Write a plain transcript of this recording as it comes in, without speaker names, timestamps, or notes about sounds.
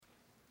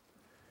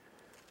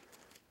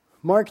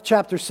Mark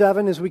chapter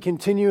 7 as we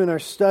continue in our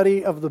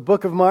study of the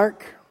book of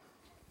Mark.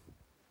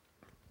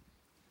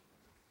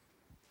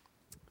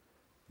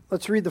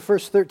 Let's read the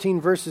first 13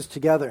 verses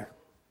together.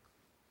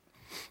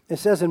 It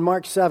says in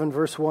Mark 7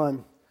 verse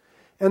 1,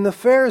 "And the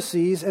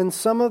Pharisees and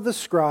some of the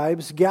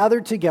scribes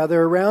gathered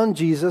together around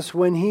Jesus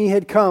when they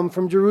had come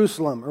from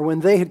Jerusalem,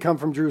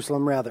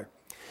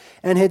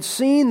 and had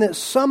seen that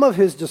some of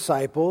his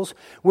disciples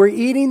were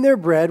eating their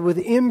bread with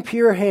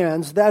impure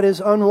hands, that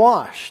is,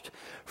 unwashed.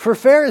 For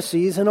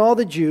Pharisees and all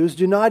the Jews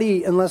do not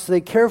eat unless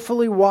they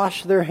carefully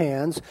wash their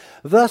hands,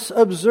 thus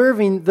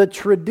observing the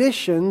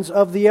traditions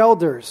of the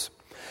elders.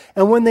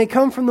 And when they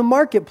come from the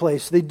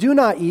marketplace, they do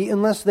not eat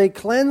unless they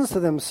cleanse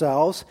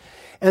themselves.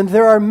 And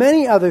there are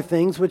many other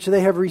things which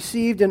they have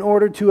received in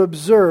order to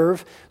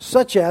observe,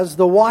 such as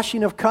the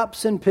washing of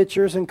cups and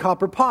pitchers and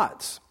copper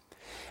pots.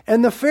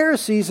 And the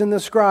Pharisees and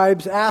the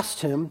scribes asked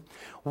him,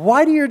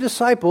 'Why do your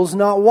disciples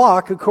not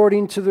walk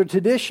according to the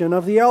tradition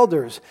of the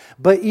elders,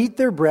 but eat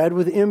their bread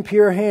with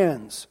impure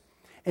hands?'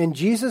 And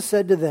Jesus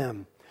said to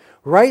them,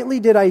 'Rightly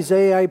did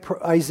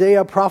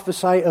Isaiah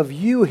prophesy of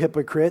you,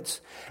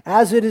 hypocrites,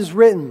 as it is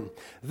written,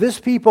 This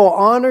people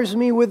honors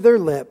me with their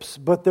lips,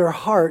 but their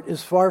heart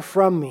is far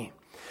from me.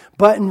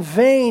 But in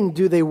vain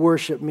do they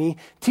worship me,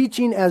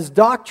 teaching as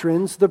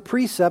doctrines the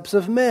precepts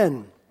of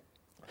men.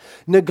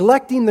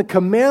 Neglecting the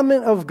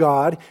commandment of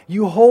God,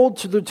 you hold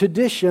to the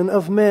tradition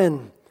of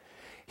men.'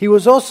 He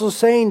was also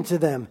saying to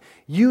them,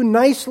 'You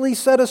nicely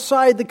set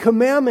aside the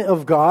commandment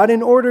of God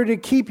in order to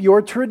keep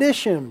your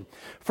tradition.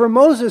 For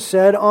Moses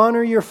said,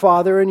 Honor your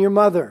father and your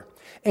mother.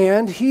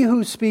 And he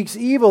who speaks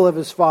evil of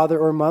his father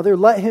or mother,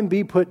 let him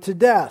be put to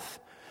death.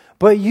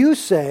 But you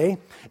say,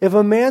 if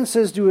a man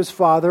says to his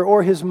father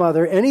or his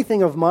mother,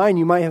 anything of mine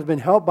you might have been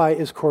helped by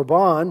is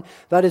korban,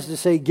 that is to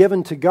say,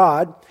 given to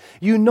God,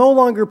 you no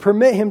longer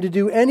permit him to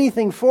do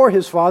anything for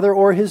his father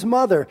or his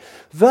mother.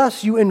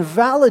 Thus you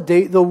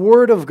invalidate the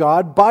word of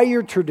God by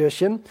your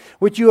tradition,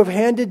 which you have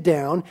handed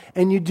down,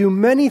 and you do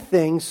many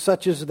things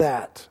such as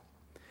that.'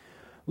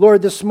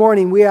 Lord, this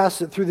morning we ask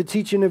that through the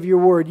teaching of your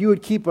word, you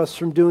would keep us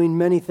from doing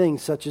many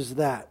things such as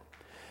that.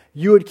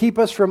 You would keep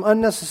us from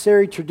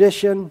unnecessary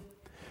tradition,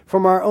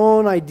 from our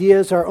own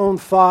ideas, our own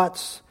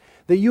thoughts,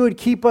 that you would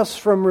keep us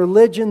from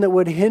religion that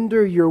would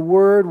hinder your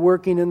word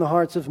working in the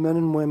hearts of men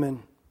and women.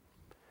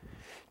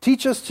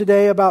 Teach us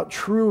today about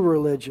true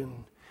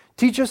religion.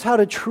 Teach us how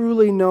to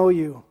truly know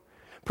you.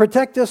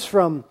 Protect us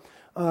from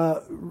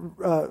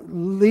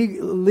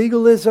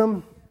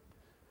legalism.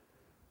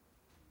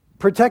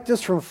 Protect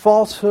us from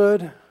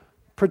falsehood.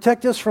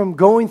 Protect us from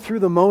going through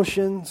the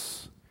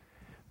motions.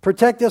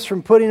 Protect us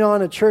from putting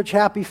on a church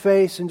happy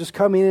face and just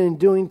coming in and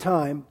doing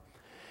time.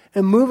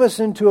 And move us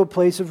into a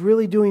place of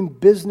really doing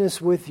business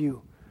with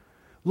you.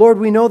 Lord,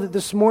 we know that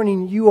this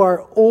morning you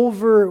are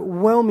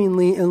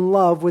overwhelmingly in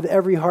love with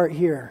every heart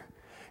here.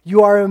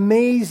 You are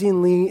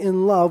amazingly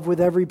in love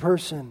with every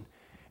person.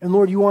 And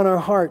Lord, you want our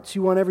hearts.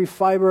 You want every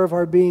fiber of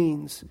our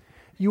beings.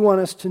 You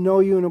want us to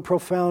know you in a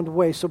profound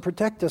way. So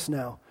protect us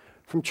now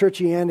from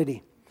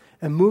churchianity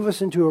and move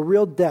us into a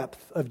real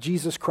depth of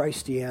Jesus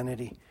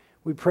Christianity.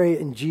 We pray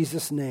in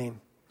Jesus' name.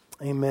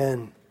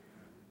 Amen.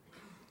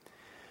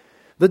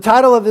 The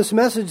title of this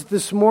message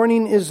this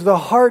morning is The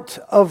Heart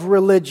of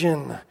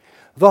Religion,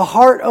 the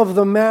heart of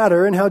the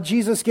matter, and how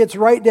Jesus gets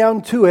right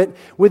down to it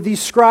with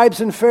these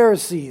scribes and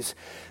Pharisees.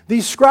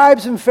 These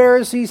scribes and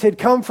Pharisees had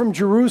come from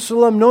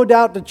Jerusalem, no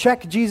doubt to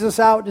check Jesus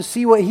out, to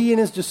see what he and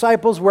his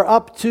disciples were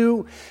up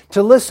to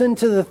listen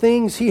to the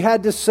things he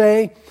had to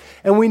say.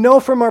 And we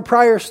know from our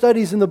prior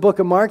studies in the book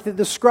of Mark that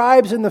the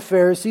scribes and the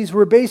Pharisees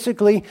were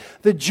basically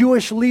the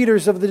Jewish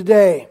leaders of the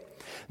day.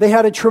 They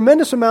had a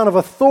tremendous amount of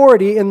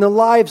authority in the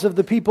lives of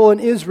the people in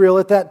Israel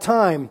at that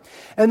time.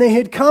 And they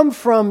had come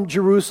from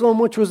Jerusalem,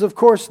 which was, of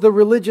course, the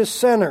religious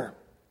center.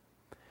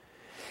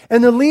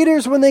 And the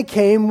leaders, when they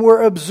came,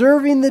 were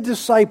observing the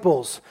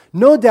disciples.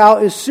 No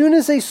doubt, as soon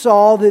as they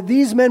saw that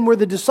these men were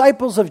the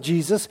disciples of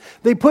Jesus,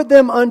 they put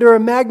them under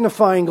a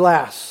magnifying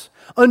glass,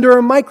 under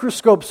a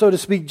microscope, so to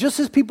speak, just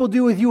as people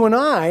do with you and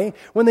I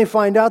when they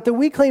find out that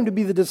we claim to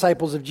be the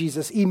disciples of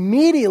Jesus.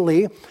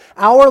 Immediately,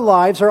 our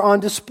lives are on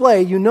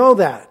display. You know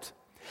that.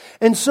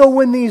 And so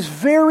when these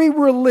very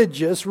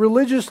religious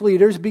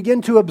leaders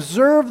begin to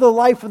observe the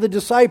life of the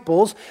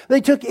disciples,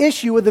 they took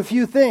issue with a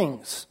few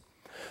things.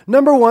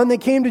 Number one, they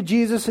came to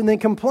Jesus and they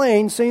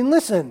complained, saying,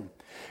 listen,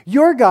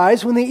 your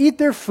guys, when they eat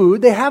their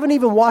food, they haven't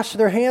even washed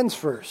their hands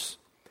first.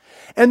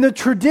 And the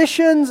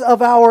traditions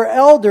of our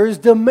elders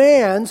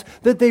demands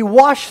that they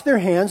wash their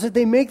hands, that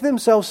they make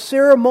themselves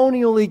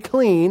ceremonially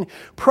clean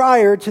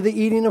prior to the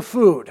eating of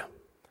food.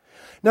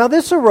 Now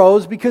this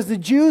arose because the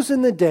Jews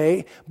in the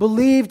day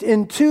believed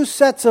in two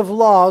sets of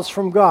laws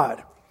from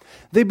God.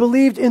 They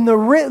believed in the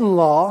written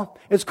law.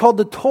 It's called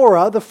the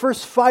Torah, the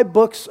first 5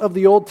 books of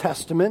the Old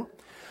Testament.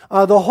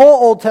 The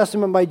whole Old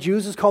Testament by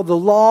Jews is called the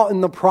Law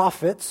and the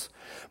Prophets.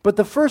 But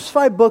the first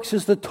 5 books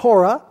is the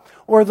Torah,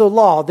 or the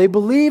law. They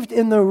believed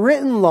in the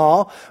written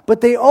law, but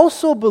they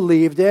also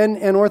believed in,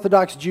 and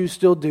Orthodox Jews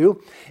still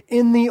do,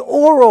 in the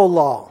oral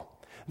law.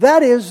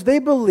 That is, they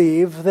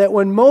believe that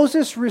when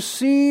Moses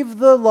received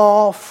the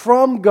law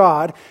from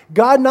God,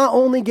 God not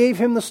only gave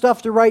him the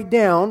stuff to write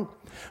down,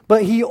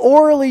 but he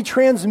orally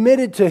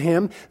transmitted to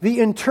him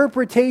the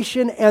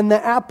interpretation and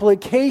the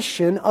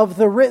application of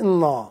the written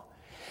law.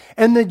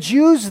 And the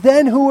Jews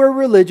then who were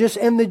religious,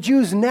 and the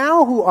Jews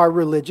now who are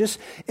religious,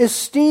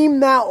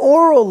 esteem that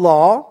oral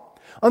law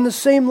on the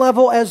same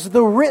level as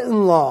the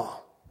written law.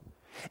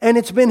 And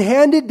it's been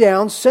handed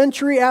down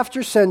century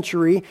after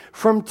century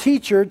from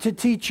teacher to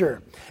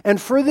teacher. And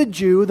for the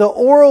Jew, the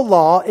oral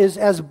law is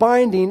as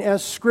binding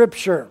as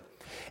Scripture.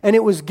 And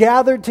it was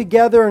gathered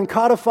together and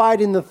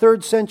codified in the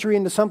 3rd century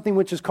into something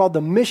which is called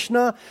the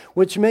Mishnah,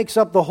 which makes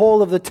up the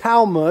whole of the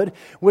Talmud,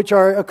 which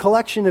are a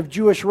collection of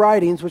Jewish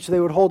writings, which they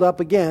would hold up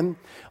again,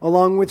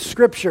 along with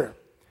Scripture.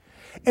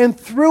 And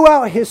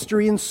throughout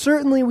history, and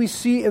certainly we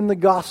see in the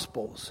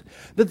Gospels,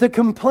 that the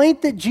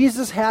complaint that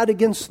Jesus had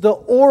against the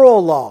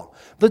oral law,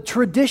 the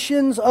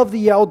traditions of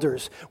the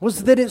elders,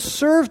 was that it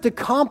served to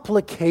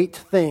complicate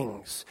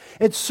things.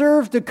 It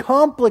served to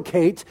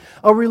complicate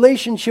a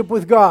relationship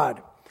with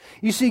God.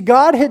 You see,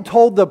 God had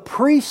told the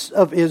priests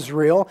of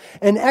Israel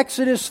in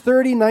Exodus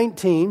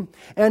 30:19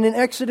 and in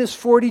Exodus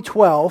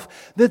 40:12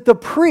 that the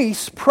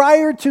priests,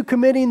 prior to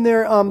committing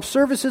their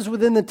services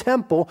within the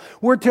temple,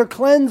 were to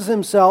cleanse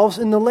themselves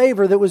in the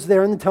laver that was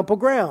there in the temple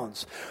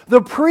grounds.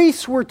 The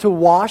priests were to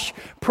wash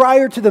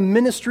prior to the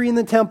ministry in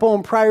the temple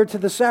and prior to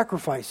the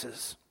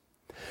sacrifices.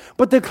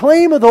 But the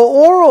claim of the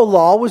oral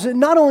law was that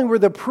not only were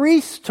the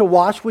priests to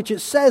wash, which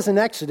it says in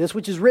Exodus,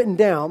 which is written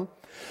down,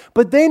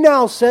 but they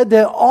now said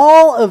that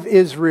all of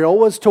Israel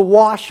was to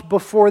wash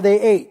before they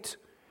ate.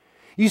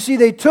 You see,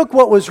 they took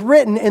what was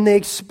written and they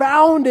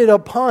expounded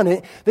upon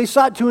it. They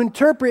sought to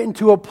interpret and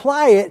to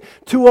apply it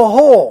to a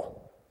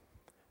whole.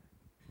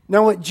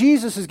 Now, what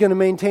Jesus is going to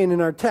maintain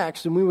in our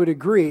text, and we would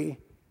agree,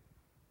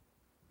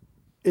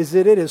 is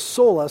that it is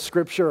sola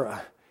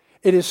scriptura.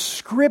 It is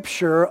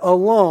Scripture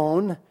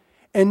alone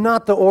and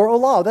not the oral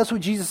law. That's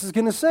what Jesus is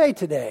going to say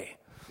today.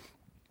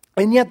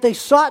 And yet they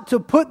sought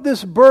to put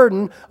this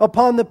burden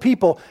upon the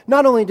people.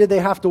 Not only did they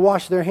have to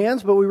wash their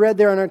hands, but we read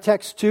there in our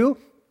text too,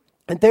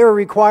 that they were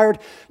required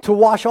to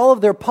wash all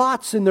of their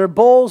pots and their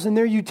bowls and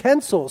their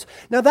utensils.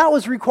 Now that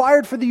was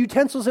required for the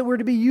utensils that were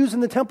to be used in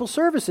the temple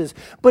services.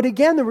 But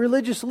again, the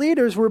religious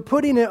leaders were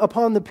putting it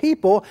upon the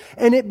people,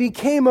 and it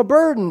became a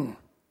burden.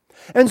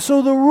 And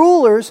so the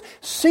rulers,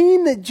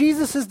 seeing that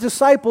Jesus'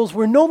 disciples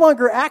were no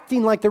longer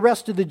acting like the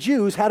rest of the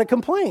Jews, had a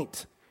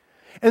complaint.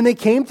 And they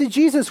came to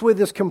Jesus with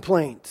this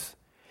complaint.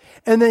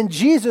 And then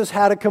Jesus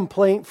had a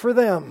complaint for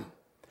them.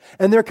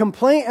 And their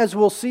complaint, as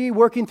we'll see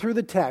working through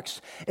the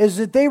text, is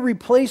that they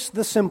replaced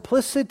the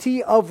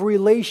simplicity of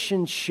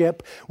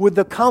relationship with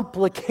the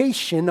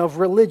complication of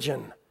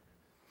religion.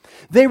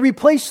 They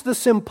replaced the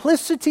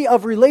simplicity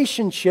of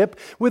relationship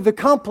with the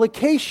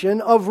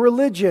complication of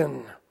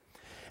religion.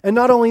 And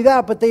not only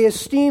that, but they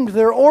esteemed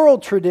their oral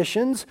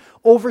traditions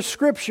over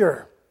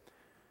Scripture.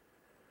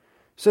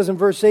 It says in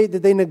verse 8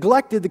 that they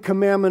neglected the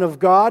commandment of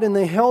God and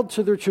they held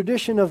to their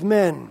tradition of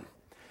men.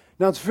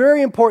 Now it's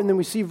very important that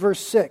we see verse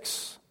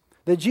 6,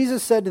 that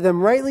Jesus said to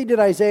them, "Rightly did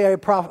Isaiah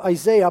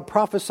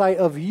prophesy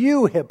of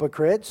you,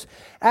 hypocrites,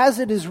 as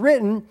it is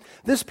written,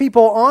 this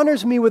people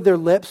honors me with their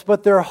lips,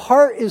 but their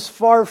heart is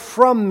far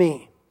from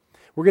me."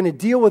 We're going to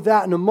deal with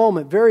that in a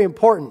moment, very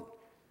important.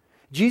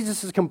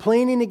 Jesus is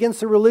complaining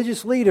against the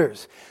religious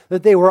leaders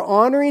that they were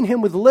honoring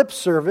him with lip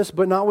service,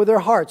 but not with their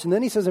hearts. And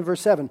then he says in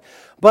verse 7,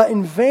 "But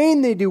in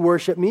vain they do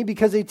worship me,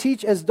 because they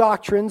teach as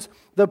doctrines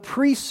the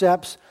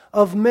precepts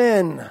of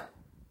men."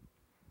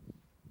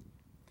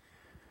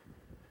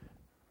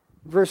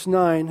 Verse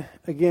 9,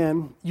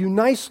 again, "You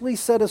nicely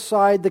set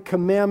aside the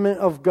commandment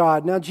of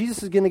God." Now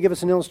Jesus is going to give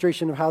us an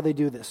illustration of how they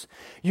do this.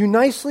 "You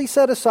nicely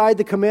set aside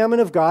the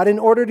commandment of God in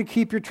order to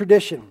keep your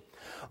tradition.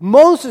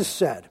 Moses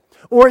said,"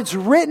 or it's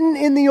written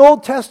in the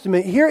Old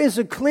Testament, here is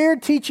a clear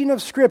teaching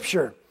of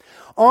Scripture,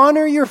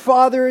 "Honor your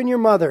father and your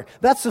mother."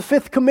 That's the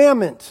 5th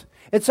commandment.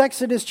 It's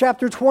Exodus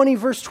chapter 20,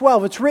 verse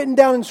 12. It's written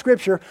down in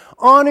Scripture,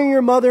 "Honor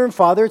your mother and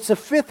father." It's the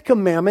 5th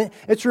commandment.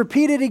 It's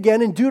repeated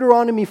again in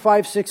Deuteronomy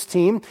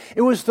 5:16.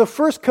 It was the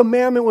first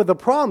commandment with a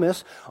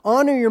promise,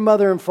 "Honor your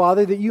mother and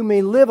father, that you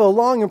may live a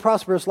long and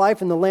prosperous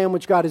life in the land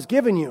which God has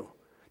given you."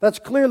 That's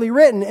clearly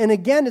written. And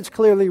again, it's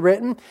clearly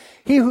written,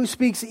 "He who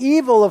speaks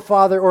evil of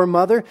father or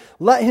mother,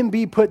 let him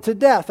be put to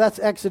death." That's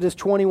Exodus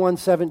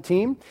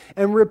 21:17,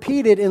 and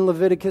repeated in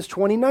Leviticus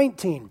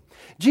 20:19.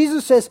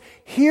 Jesus says,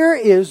 here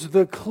is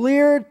the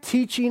clear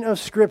teaching of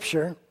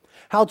Scripture,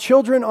 how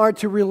children are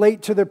to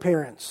relate to their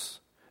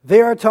parents.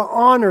 They are to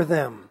honor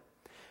them.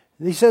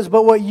 He says,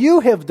 "But what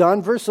you have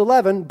done," verse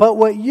 11, "but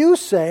what you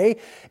say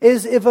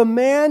is, if a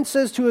man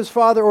says to his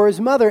father or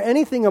his mother,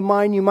 anything of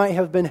mine you might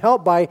have been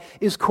helped by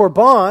is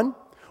korban,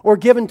 or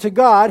given to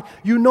God,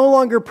 you no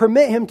longer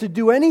permit him to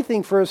do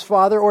anything for his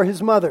father or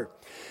his mother."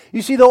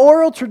 You see, the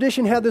oral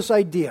tradition had this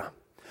idea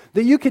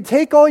that you could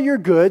take all your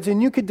goods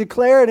and you could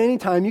declare at any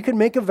time, you could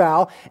make a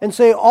vow and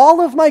say,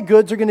 all of my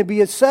goods are going to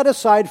be set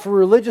aside for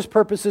religious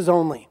purposes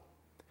only.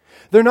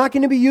 They're not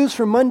going to be used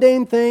for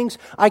mundane things.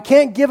 I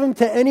can't give them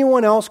to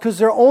anyone else because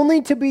they're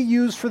only to be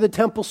used for the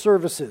temple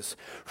services.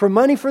 For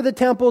money for the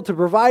temple, to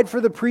provide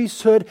for the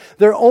priesthood.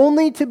 They're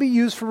only to be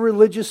used for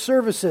religious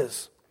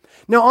services.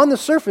 Now, on the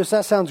surface,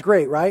 that sounds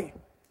great, right?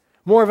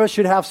 More of us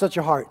should have such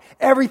a heart.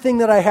 Everything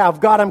that I have,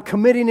 God, I'm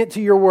committing it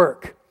to your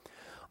work.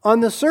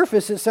 On the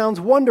surface, it sounds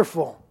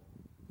wonderful.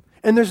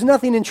 And there's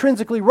nothing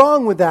intrinsically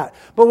wrong with that.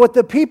 But what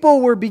the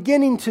people were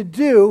beginning to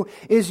do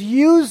is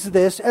use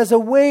this as a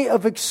way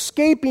of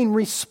escaping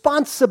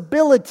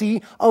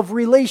responsibility of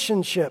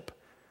relationship.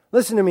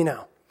 Listen to me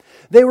now.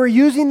 They were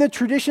using the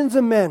traditions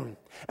of men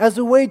as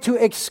a way to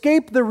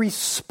escape the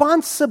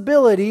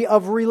responsibility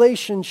of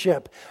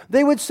relationship.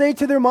 They would say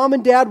to their mom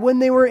and dad when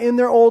they were in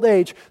their old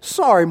age,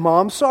 "Sorry,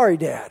 Mom, sorry,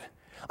 Dad.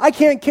 I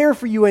can't care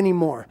for you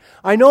anymore.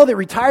 I know that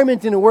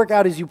retirement didn't work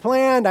out as you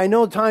planned. I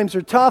know times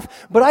are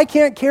tough, but I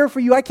can't care for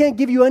you. I can't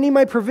give you any of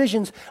my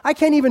provisions. I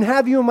can't even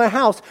have you in my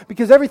house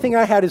because everything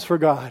I had is for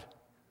God.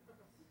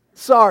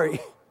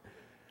 Sorry."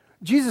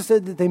 Jesus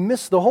said that they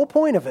missed the whole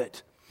point of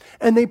it.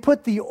 And they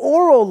put the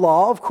oral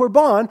law of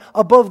Korban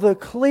above the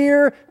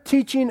clear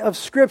teaching of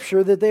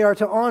Scripture that they are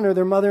to honor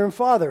their mother and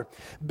father.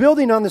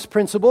 Building on this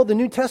principle, the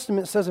New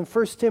Testament says in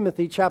 1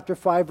 Timothy chapter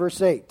 5,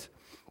 verse 8,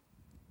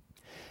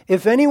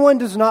 "If anyone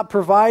does not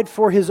provide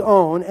for his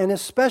own, and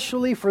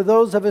especially for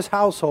those of his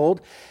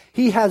household,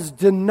 he has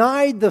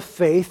denied the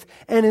faith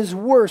and is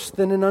worse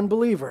than an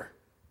unbeliever."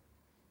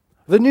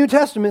 The New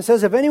Testament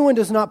says if anyone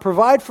does not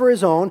provide for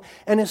his own,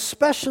 and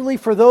especially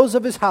for those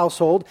of his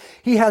household,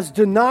 he has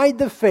denied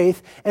the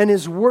faith and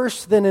is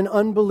worse than an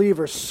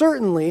unbeliever.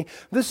 Certainly,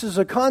 this is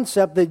a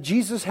concept that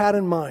Jesus had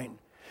in mind.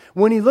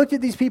 When he looked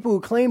at these people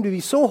who claimed to be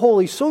so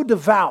holy, so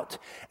devout,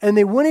 and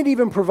they wouldn't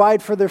even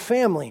provide for their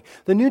family.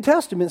 The New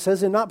Testament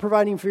says that not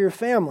providing for your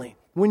family,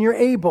 when you're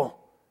able,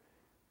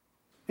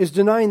 is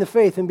denying the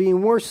faith and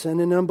being worse than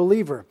an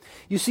unbeliever.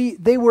 You see,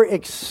 they were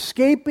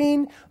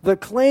escaping the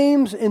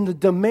claims and the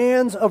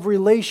demands of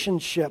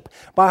relationship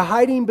by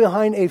hiding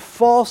behind a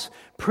false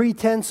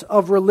pretense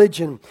of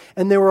religion.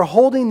 And they were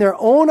holding their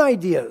own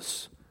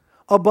ideas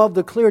above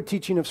the clear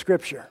teaching of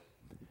Scripture.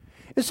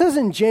 It says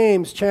in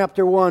James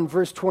chapter 1,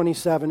 verse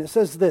 27, it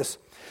says this,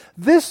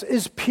 "This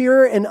is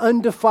pure and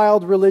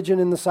undefiled religion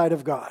in the sight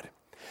of God,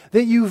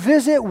 that you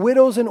visit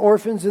widows and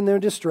orphans in their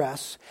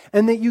distress,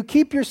 and that you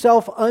keep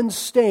yourself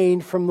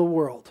unstained from the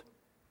world."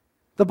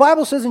 The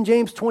Bible says in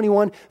James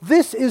 21,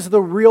 this is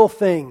the real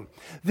thing,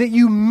 that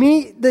you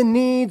meet the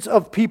needs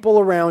of people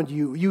around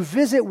you. You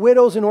visit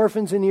widows and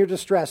orphans in your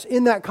distress.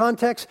 In that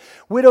context,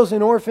 widows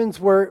and orphans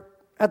were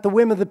at the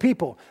whim of the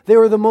people. They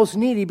were the most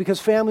needy because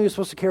family was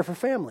supposed to care for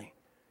family.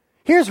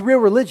 Here's real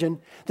religion,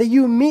 that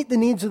you meet the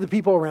needs of the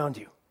people around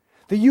you,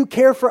 that you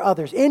care for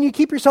others, and you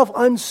keep yourself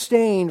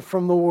unstained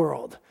from the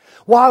world.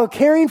 While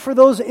caring for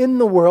those in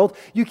the world,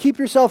 you keep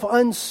yourself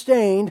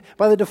unstained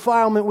by the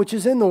defilement which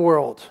is in the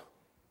world.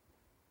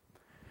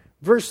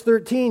 Verse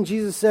 13,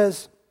 Jesus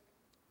says,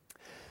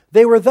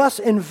 "They were thus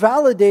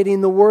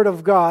invalidating the word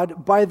of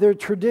God by their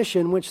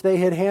tradition which they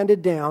had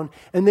handed down,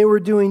 and they were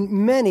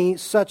doing many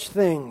such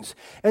things."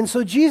 And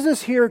so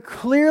Jesus here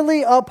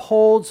clearly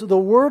upholds the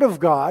word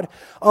of God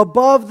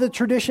above the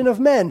tradition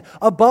of men,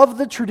 above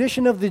the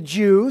tradition of the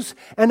Jews,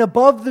 and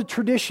above the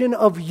tradition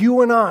of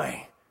you and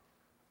I.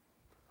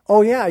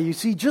 Oh yeah, you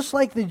see, just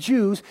like the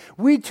Jews,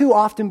 we too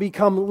often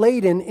become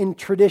laden in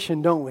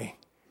tradition, don't we?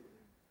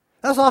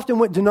 That's often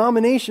what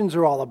denominations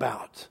are all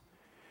about.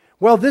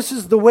 Well, this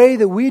is the way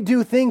that we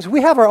do things.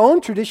 We have our own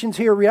traditions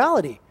here at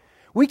Reality.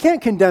 We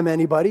can't condemn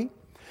anybody.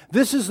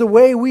 This is the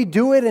way we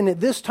do it, and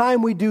at this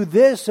time we do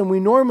this, and we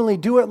normally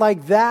do it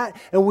like that,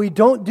 and we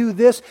don't do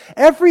this.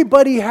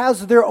 Everybody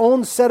has their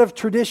own set of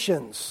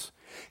traditions.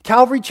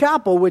 Calvary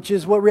Chapel, which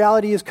is what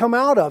Reality has come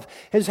out of,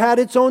 has had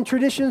its own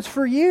traditions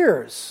for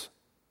years.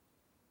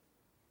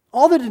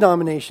 All the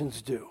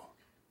denominations do.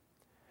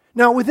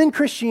 Now, within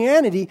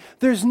Christianity,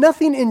 there's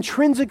nothing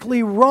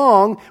intrinsically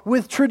wrong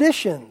with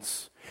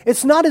traditions.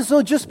 It's not as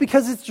though just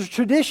because it's a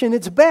tradition,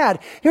 it's bad.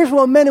 Here's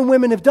what men and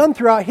women have done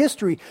throughout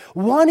history.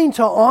 Wanting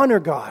to honor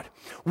God,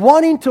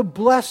 wanting to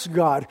bless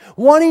God,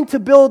 wanting to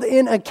build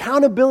in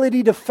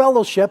accountability to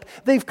fellowship,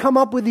 they've come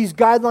up with these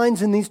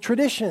guidelines and these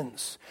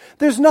traditions.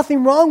 There's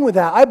nothing wrong with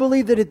that. I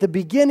believe that at the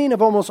beginning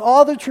of almost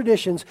all the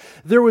traditions,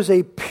 there was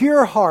a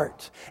pure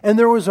heart and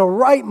there was a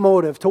right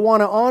motive to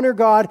want to honor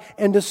God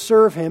and to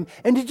serve Him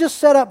and to just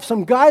set up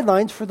some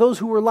guidelines for those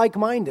who were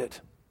like-minded.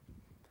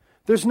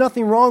 There's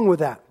nothing wrong with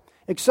that.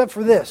 Except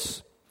for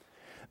this,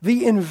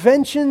 the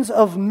inventions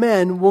of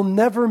men will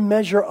never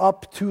measure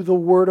up to the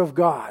Word of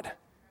God.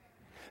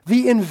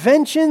 The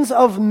inventions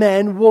of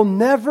men will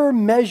never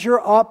measure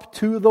up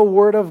to the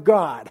Word of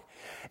God.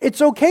 It's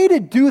okay to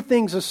do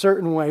things a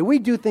certain way. We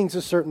do things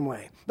a certain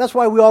way. That's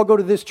why we all go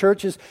to this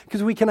church, is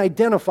because we can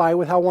identify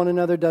with how one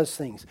another does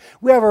things.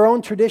 We have our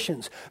own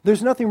traditions.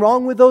 There's nothing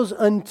wrong with those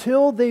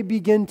until they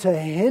begin to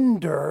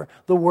hinder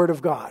the Word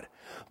of God.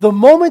 The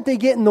moment they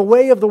get in the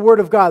way of the Word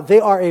of God, they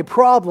are a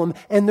problem,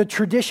 and the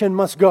tradition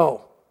must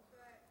go.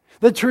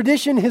 The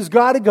tradition has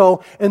got to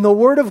go, and the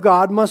Word of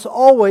God must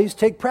always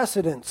take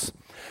precedence.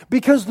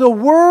 Because the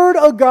Word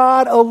of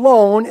God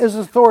alone is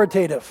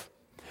authoritative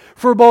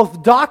for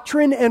both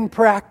doctrine and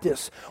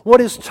practice. What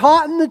is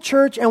taught in the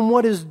church and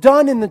what is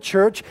done in the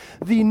church,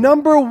 the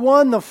number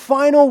one, the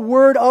final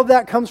word of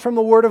that comes from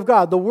the Word of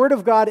God. The Word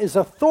of God is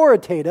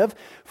authoritative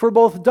for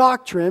both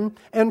doctrine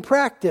and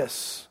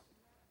practice.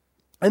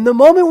 And the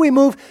moment we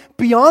move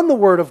beyond the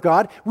Word of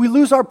God, we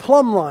lose our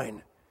plumb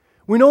line.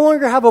 We no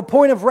longer have a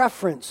point of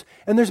reference.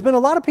 And there's been a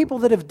lot of people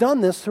that have done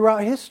this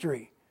throughout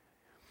history.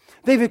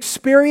 They've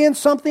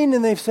experienced something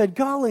and they've said,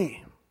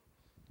 golly,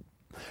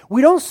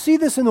 we don't see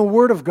this in the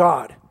Word of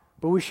God,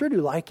 but we sure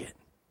do like it.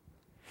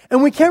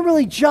 And we can't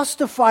really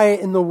justify it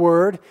in the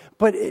Word,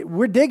 but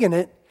we're digging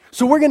it,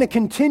 so we're going to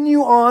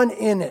continue on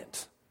in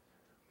it.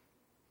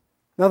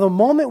 Now, the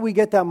moment we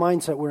get that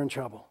mindset, we're in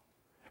trouble.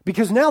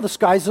 Because now the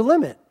sky's the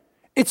limit.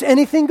 It's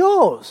anything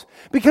goes.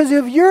 Because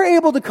if you're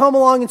able to come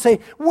along and say,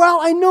 well,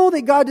 I know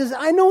that God does,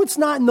 I know it's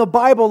not in the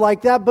Bible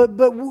like that, but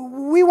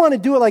we want to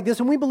do it like this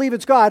and we believe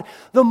it's God.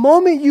 The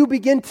moment you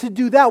begin to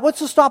do that, what's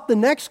to stop the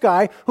next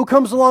guy who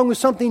comes along with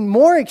something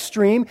more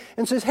extreme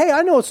and says, hey,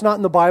 I know it's not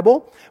in the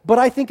Bible, but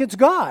I think it's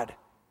God.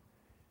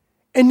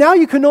 And now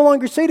you can no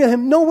longer say to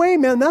him, no way,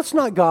 man, that's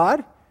not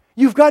God.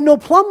 You've got no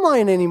plumb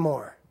line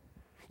anymore.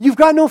 You've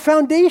got no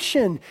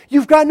foundation.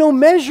 You've got no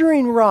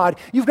measuring rod.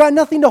 You've got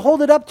nothing to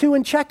hold it up to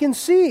and check and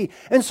see.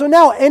 And so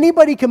now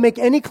anybody can make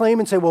any claim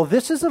and say, well,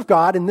 this is of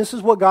God, and this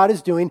is what God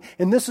is doing,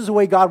 and this is the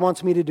way God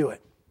wants me to do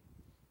it.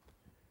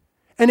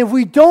 And if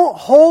we don't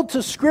hold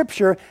to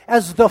Scripture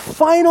as the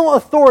final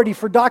authority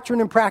for doctrine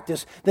and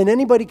practice, then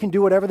anybody can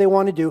do whatever they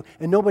want to do,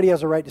 and nobody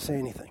has a right to say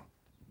anything.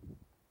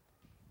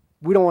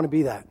 We don't want to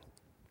be that.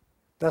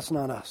 That's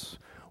not us.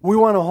 We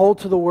want to hold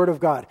to the Word of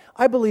God.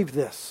 I believe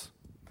this.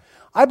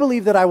 I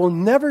believe that I will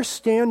never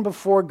stand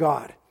before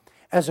God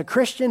as a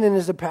Christian and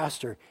as a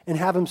pastor and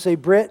have him say,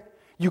 Britt,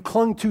 you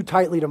clung too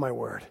tightly to my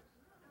word.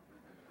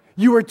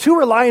 You were too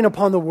reliant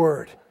upon the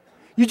word.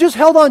 You just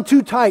held on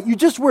too tight. You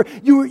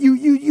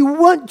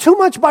went too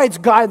much by its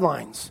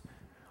guidelines.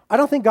 I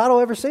don't think God will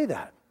ever say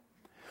that.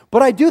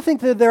 But I do think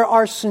that there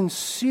are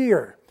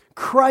sincere,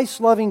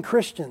 Christ-loving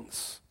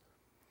Christians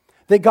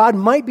that God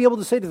might be able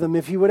to say to them,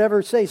 if he would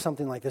ever say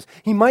something like this,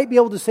 he might be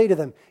able to say to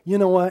them, you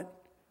know what?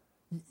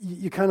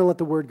 You kind of let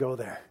the word go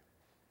there.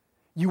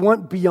 You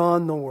went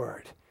beyond the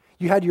word.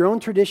 You had your own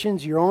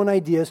traditions, your own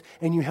ideas,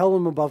 and you held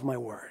them above my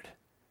word.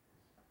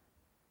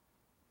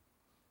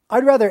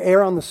 I'd rather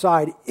err on the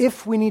side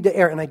if we need to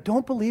err, and I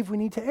don't believe we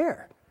need to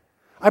err.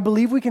 I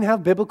believe we can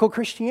have biblical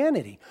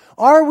Christianity.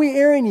 Are we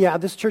erring? Yeah,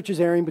 this church is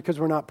erring because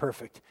we're not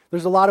perfect.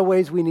 There's a lot of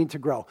ways we need to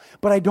grow.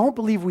 But I don't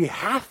believe we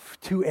have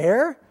to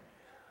err.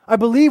 I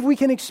believe we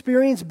can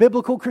experience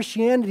biblical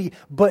Christianity,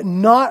 but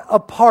not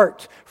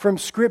apart from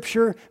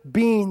Scripture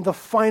being the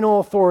final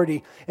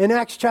authority. In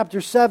Acts chapter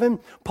 7,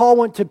 Paul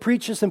went to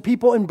preach to some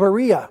people in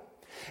Berea.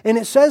 And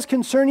it says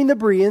concerning the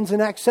Bereans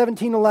in Acts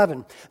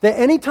 17:11, that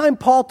anytime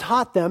Paul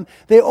taught them,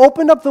 they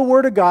opened up the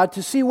Word of God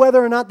to see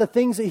whether or not the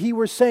things that he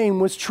was saying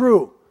was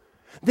true.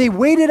 They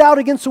weighed it out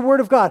against the Word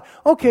of God.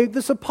 Okay,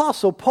 this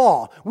apostle,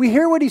 Paul, we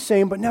hear what he's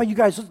saying, but now you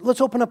guys,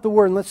 let's open up the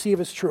Word and let's see if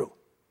it's true.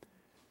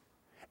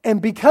 And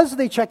because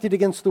they checked it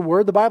against the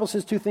Word, the Bible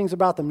says two things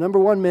about them. Number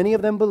one, many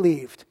of them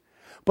believed.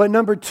 But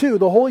number two,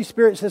 the Holy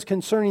Spirit says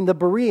concerning the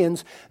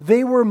Bereans,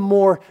 they were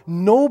more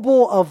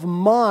noble of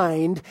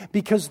mind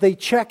because they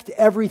checked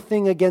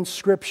everything against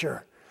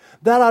Scripture.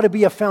 That ought to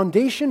be a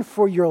foundation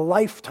for your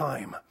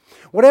lifetime.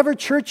 Whatever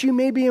church you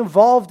may be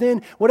involved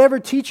in, whatever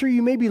teacher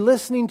you may be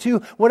listening to,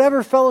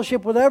 whatever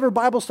fellowship, whatever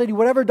Bible study,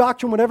 whatever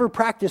doctrine, whatever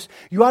practice,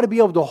 you ought to be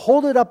able to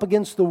hold it up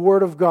against the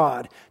Word of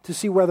God to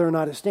see whether or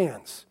not it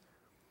stands.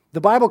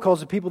 The Bible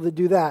calls the people that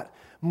do that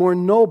more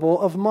noble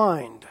of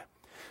mind.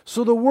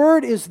 So the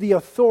Word is the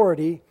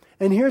authority,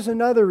 and here's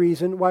another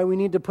reason why we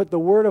need to put the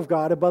Word of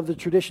God above the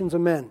traditions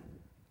of men,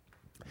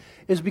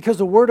 is because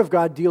the Word of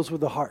God deals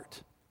with the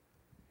heart.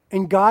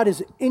 And God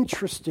is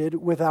interested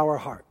with our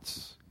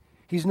hearts.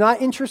 He's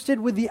not interested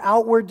with the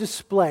outward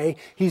display.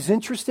 He's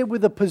interested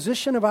with the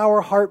position of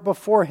our heart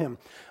before Him.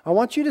 I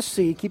want you to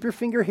see, keep your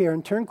finger here,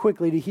 and turn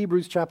quickly to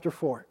Hebrews chapter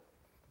 4.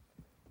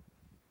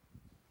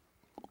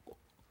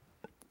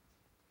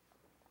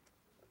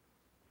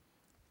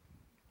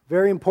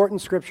 Very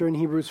important scripture in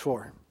Hebrews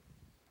 4.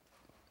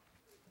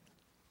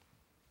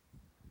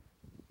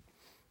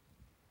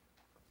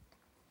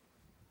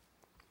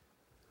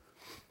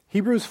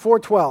 Hebrews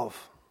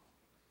 4:12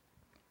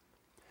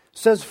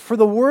 says, "For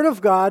the word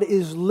of God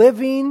is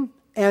living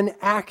and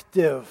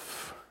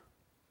active."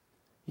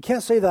 You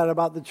can't say that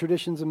about the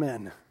traditions of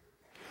men.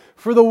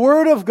 "For the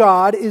word of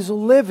God is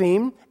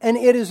living, and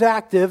it is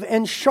active,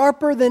 and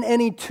sharper than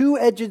any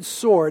two-edged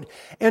sword,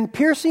 and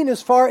piercing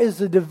as far as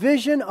the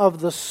division of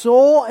the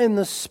soul and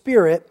the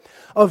spirit,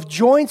 of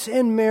joints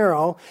and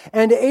marrow,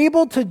 and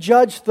able to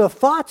judge the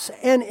thoughts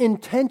and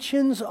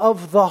intentions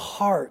of the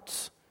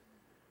heart."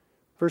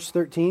 Verse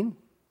 13,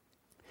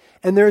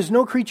 "And there is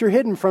no creature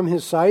hidden from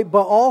His sight,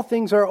 but all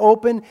things are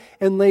open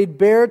and laid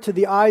bare to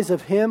the eyes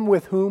of Him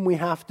with whom we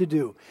have to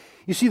do."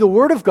 You see, the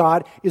Word of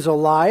God is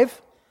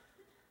alive,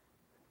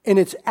 and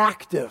it's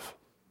active.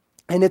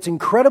 And it's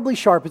incredibly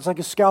sharp. It's like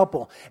a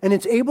scalpel. And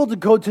it's able to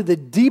go to the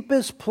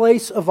deepest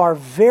place of our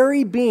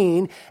very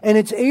being. And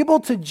it's able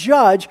to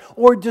judge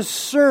or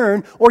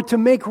discern or to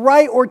make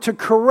right or to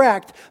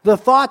correct the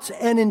thoughts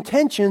and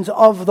intentions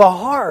of the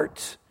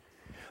heart.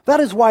 That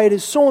is why it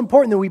is so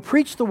important that we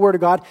preach the Word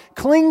of God,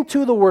 cling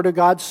to the Word of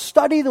God,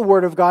 study the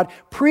Word of God,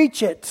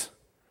 preach it.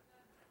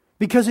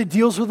 Because it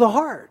deals with the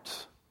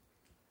heart.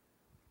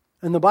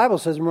 And the Bible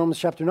says in Romans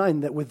chapter 9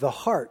 that with the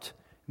heart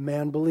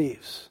man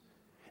believes.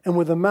 And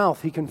with the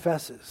mouth he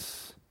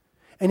confesses.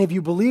 And if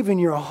you believe in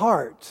your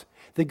heart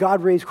that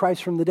God raised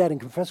Christ from the dead and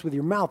confess with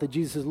your mouth that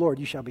Jesus is Lord,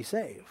 you shall be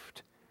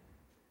saved.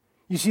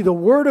 You see, the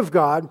Word of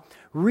God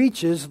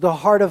reaches the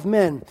heart of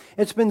men.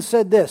 It's been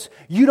said this: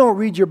 you don't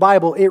read your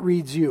Bible, it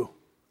reads you.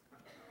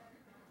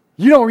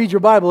 You don't read your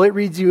Bible, it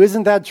reads you.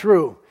 Isn't that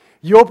true?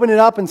 You open it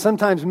up and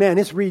sometimes, man,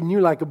 it's reading you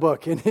like a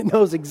book and it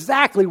knows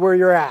exactly where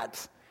you're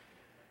at.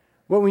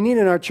 What we need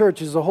in our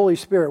church is the Holy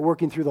Spirit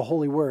working through the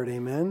Holy Word.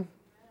 Amen?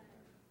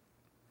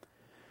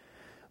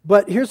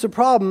 But here's the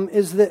problem,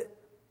 is that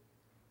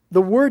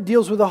the Word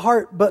deals with the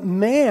heart, but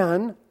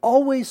man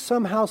always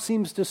somehow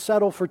seems to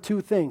settle for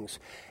two things: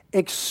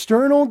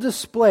 external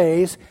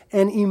displays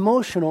and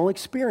emotional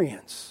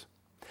experience.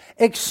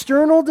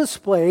 External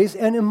displays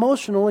and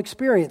emotional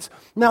experience.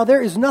 Now,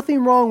 there is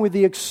nothing wrong with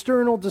the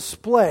external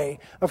display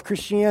of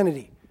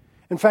Christianity.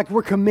 In fact,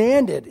 we're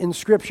commanded in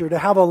Scripture to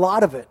have a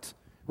lot of it,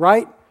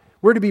 right?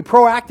 We're to be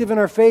proactive in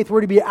our faith.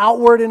 We're to be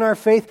outward in our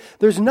faith.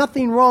 There's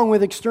nothing wrong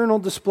with external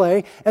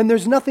display, and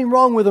there's nothing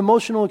wrong with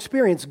emotional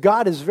experience.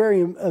 God is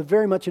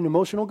very much an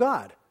emotional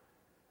God.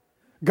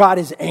 God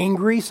is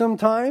angry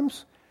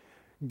sometimes.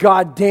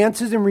 God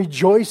dances and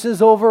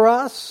rejoices over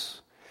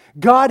us.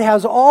 God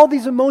has all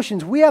these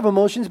emotions. We have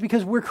emotions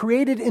because we're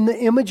created in the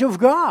image of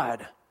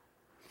God.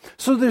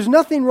 So there's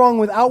nothing wrong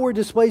with outward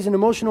displays and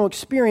emotional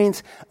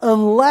experience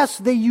unless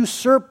they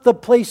usurp the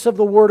place of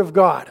the Word of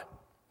God.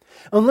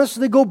 Unless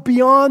they go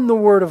beyond the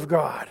Word of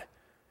God.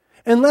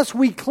 Unless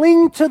we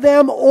cling to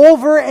them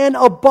over and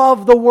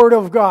above the Word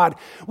of God.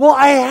 Well,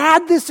 I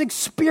had this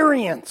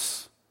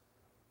experience.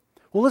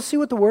 Well, let's see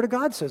what the Word of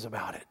God says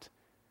about it.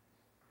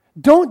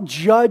 Don't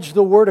judge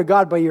the Word of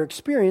God by your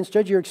experience.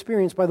 Judge your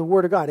experience by the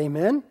Word of God.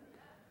 Amen?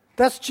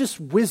 That's just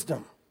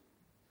wisdom.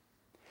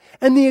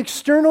 And the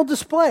external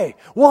display.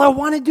 Well, I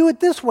want to do it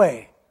this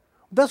way.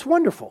 That's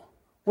wonderful.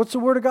 What's the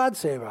Word of God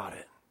say about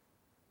it?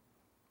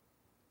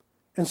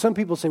 And some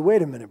people say,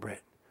 wait a minute,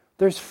 Britt.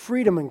 There's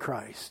freedom in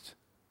Christ.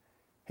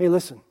 Hey,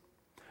 listen.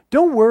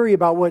 Don't worry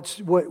about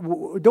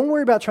don't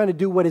worry about trying to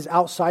do what is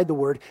outside the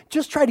Word.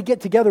 Just try to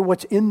get together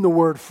what's in the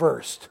Word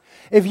first.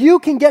 If you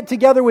can get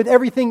together with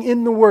everything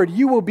in the Word,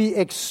 you will be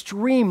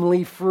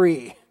extremely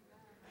free.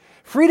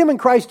 Freedom in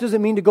Christ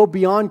doesn't mean to go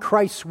beyond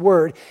Christ's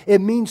Word.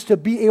 It means to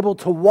be able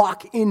to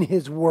walk in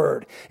His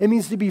Word. It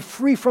means to be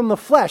free from the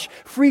flesh,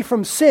 free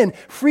from sin,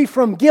 free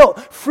from guilt,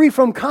 free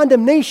from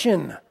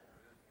condemnation.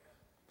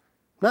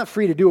 Not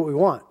free to do what we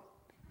want.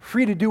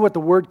 Free to do what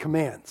the Word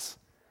commands.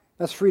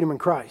 That's freedom in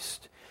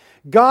Christ.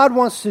 God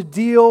wants to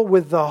deal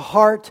with the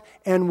heart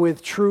and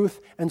with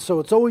truth, and so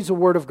it's always the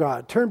Word of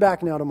God. Turn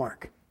back now to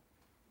Mark.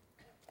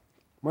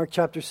 Mark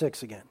chapter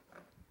 6 again.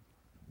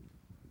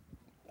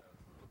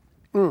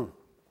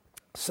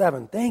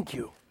 7. Thank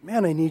you.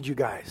 Man, I need you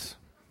guys.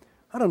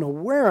 I don't know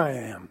where I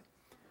am.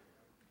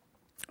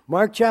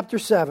 Mark chapter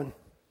 7.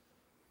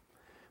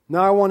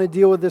 Now I want to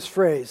deal with this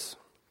phrase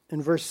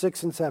in verse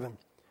 6 and 7.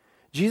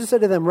 Jesus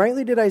said to them,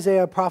 rightly did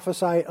Isaiah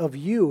prophesy of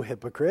you,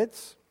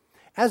 hypocrites,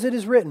 as it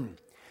is written,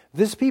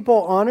 this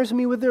people honors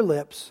me with their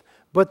lips,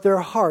 but their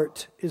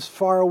heart is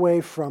far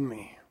away from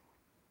me.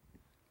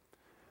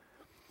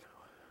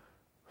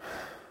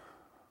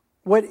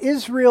 What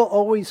Israel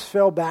always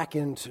fell back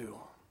into,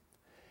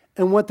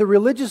 and what the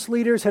religious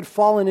leaders had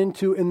fallen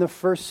into in the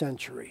first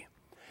century,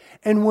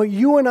 and what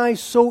you and I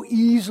so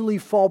easily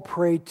fall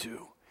prey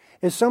to,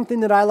 is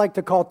something that I like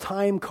to call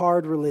time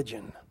card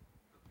religion.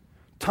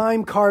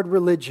 Time card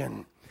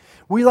religion.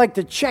 We like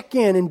to check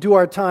in and do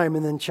our time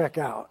and then check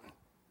out.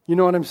 You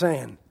know what I'm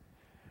saying?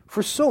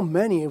 For so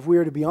many, if we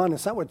are to be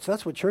honest,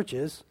 that's what church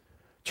is.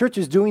 Church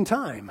is doing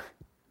time.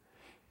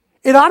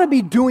 It ought to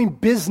be doing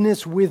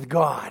business with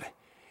God.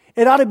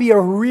 It ought to be a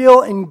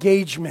real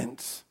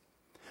engagement.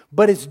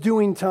 But it's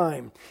doing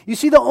time. You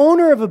see, the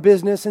owner of a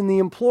business and the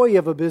employee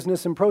of a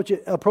business approach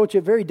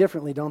it very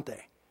differently, don't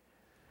they?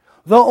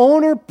 The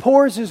owner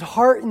pours his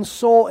heart and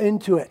soul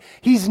into it.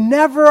 He's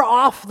never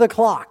off the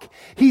clock.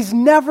 He's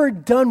never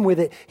done with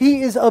it.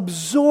 He is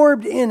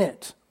absorbed in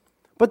it.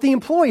 But the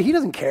employee, he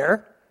doesn't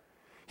care.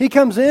 He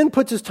comes in,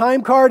 puts his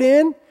time card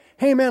in.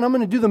 Hey man, I'm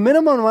going to do the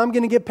minimum. I'm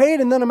going to get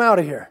paid and then I'm out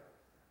of here.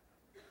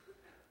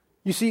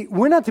 You see,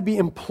 we're not to be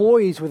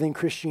employees within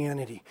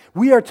Christianity.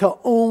 We are to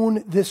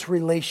own this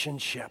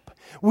relationship.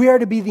 We are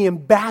to be the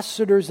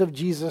ambassadors of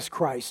Jesus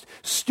Christ,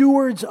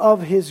 stewards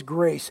of His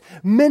grace,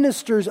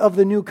 ministers of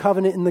the new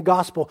covenant in the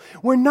gospel.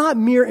 We're not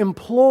mere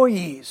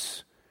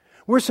employees.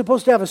 We're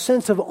supposed to have a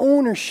sense of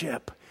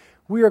ownership.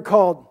 We are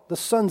called the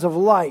sons of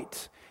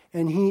light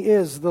and He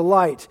is the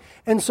light.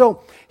 And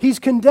so He's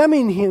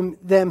condemning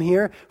them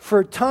here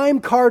for time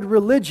card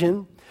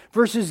religion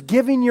versus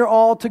giving your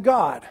all to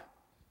God.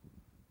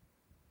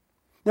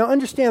 Now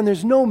understand,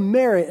 there's no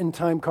merit in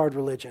time card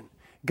religion.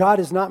 God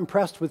is not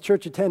impressed with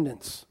church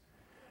attendance.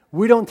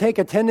 We don't take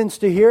attendance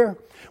to here.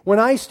 When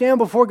I stand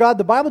before God,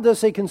 the Bible does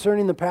say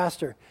concerning the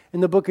pastor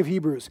in the book of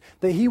Hebrews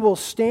that he will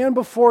stand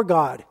before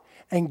God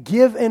and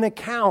give an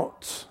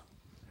account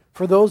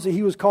for those that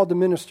he was called to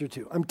minister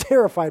to. I'm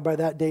terrified by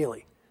that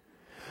daily.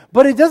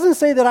 But it doesn't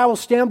say that I will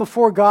stand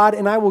before God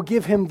and I will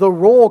give him the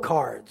roll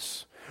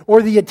cards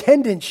or the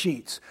attendance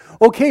sheets.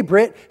 Okay,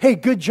 Britt, hey,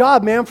 good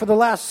job, man, for the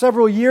last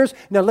several years.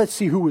 Now let's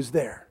see who was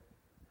there.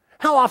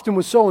 How often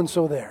was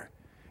so-and-so there?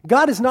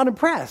 God is not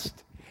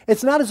impressed.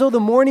 It's not as though the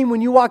morning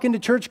when you walk into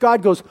church,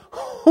 God goes,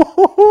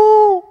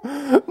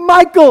 oh,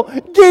 Michael,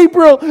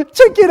 Gabriel,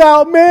 check it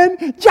out,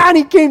 man.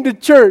 Johnny came to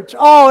church.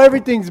 Oh,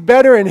 everything's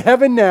better in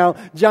heaven now.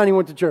 Johnny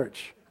went to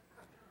church.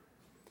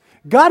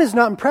 God is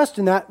not impressed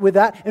with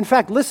that. In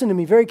fact, listen to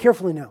me very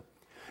carefully now.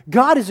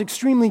 God is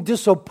extremely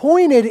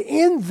disappointed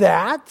in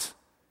that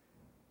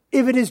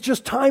if it is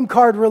just time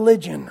card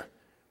religion.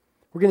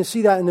 We're going to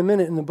see that in a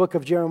minute in the book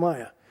of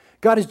Jeremiah.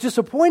 God is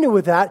disappointed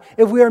with that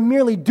if we are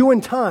merely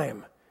doing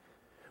time.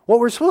 What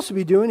we're supposed to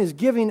be doing is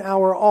giving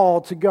our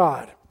all to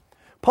God.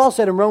 Paul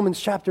said in Romans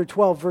chapter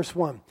 12, verse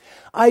 1,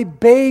 I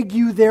beg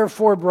you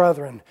therefore,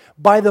 brethren,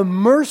 by the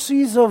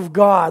mercies of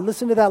God,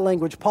 listen to that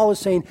language. Paul is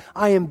saying,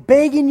 I am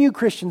begging you,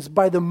 Christians,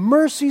 by the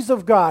mercies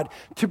of God,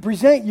 to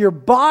present your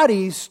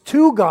bodies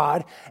to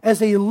God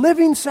as a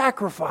living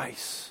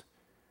sacrifice.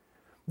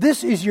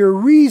 This is your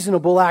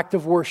reasonable act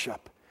of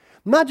worship.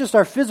 Not just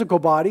our physical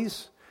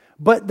bodies,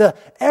 but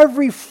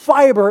every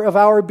fiber of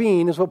our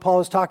being is what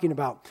Paul is talking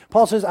about.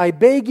 Paul says, I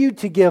beg you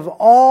to give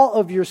all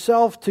of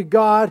yourself to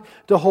God,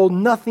 to hold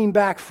nothing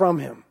back from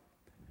Him.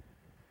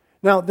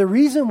 Now, the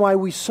reason why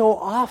we so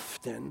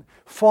often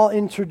fall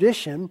in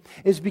tradition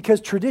is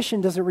because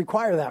tradition doesn't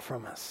require that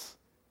from us.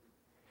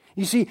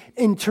 You see,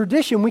 in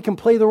tradition, we can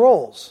play the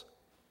roles.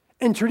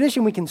 In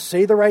tradition, we can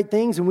say the right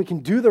things and we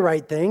can do the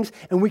right things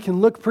and we can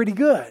look pretty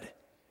good.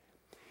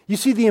 You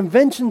see, the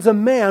inventions of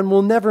man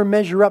will never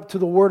measure up to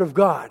the Word of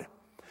God.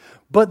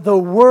 But the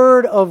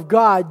Word of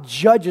God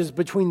judges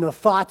between the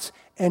thoughts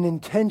and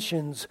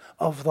intentions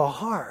of the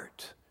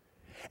heart.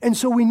 And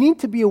so we need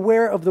to be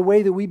aware of the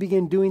way that we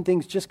begin doing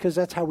things just because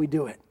that's how we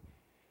do it.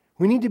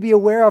 We need to be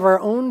aware of our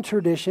own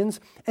traditions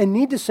and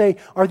need to say,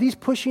 are these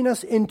pushing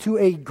us into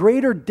a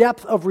greater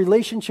depth of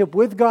relationship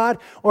with God,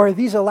 or are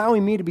these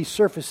allowing me to be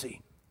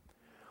surfacey?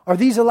 Are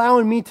these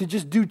allowing me to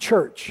just do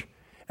church?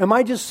 Am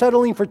I just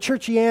settling for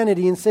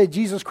churchianity instead of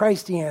Jesus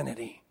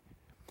Christianity?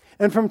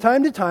 And from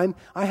time to time,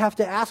 I have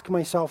to ask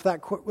myself that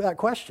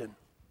question.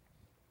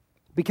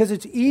 Because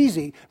it's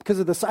easy, because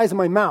of the size of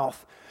my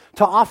mouth,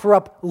 to offer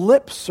up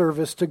lip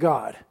service to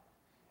God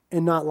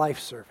and not life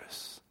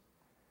service.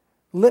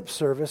 Lip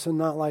service and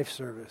not life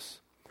service.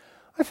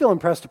 I feel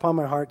impressed upon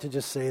my heart to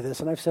just say this,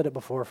 and I've said it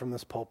before from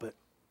this pulpit.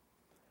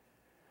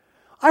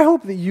 I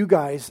hope that you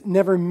guys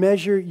never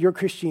measure your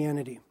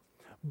Christianity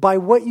by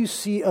what you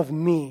see of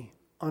me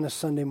on a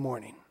Sunday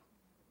morning.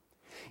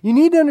 You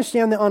need to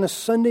understand that on a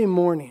Sunday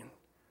morning,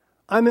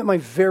 I'm at my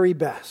very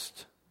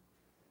best.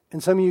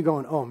 And some of you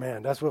going, oh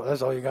man, that's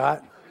all you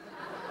got?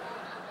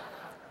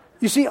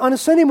 You see, on a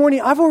Sunday morning,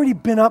 I've already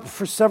been up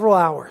for several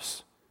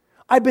hours.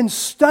 I've been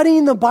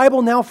studying the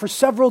Bible now for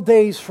several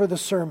days for the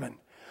sermon.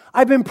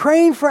 I've been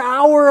praying for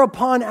hour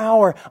upon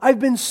hour. I've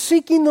been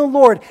seeking the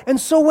Lord. And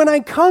so when I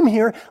come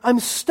here, I'm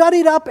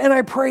studied up and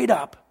I prayed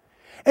up.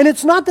 And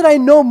it's not that I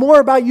know more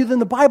about you than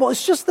the Bible.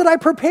 It's just that I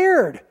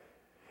prepared.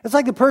 It's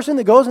like the person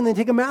that goes and they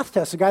take a math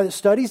test. The guy that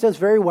studies does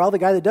very well. The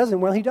guy that doesn't,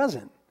 well, he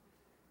doesn't.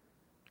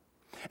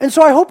 And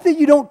so I hope that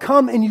you don't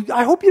come and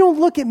I hope you don't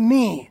look at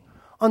me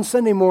on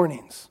Sunday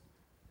mornings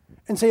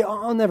and say,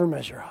 I'll never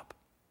measure up.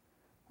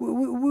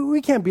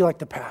 We can't be like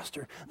the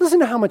pastor. Listen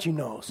to how much he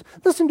knows.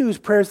 Listen to his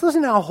prayers.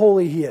 Listen to how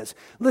holy he is.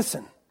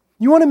 Listen,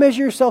 you want to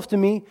measure yourself to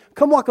me?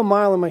 Come walk a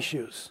mile in my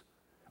shoes.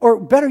 Or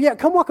better yet,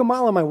 come walk a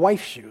mile in my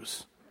wife's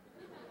shoes.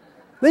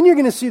 Then you're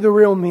going to see the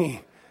real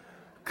me.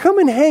 Come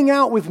and hang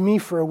out with me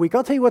for a week.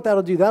 I'll tell you what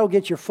that'll do. That'll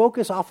get your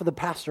focus off of the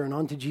pastor and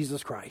onto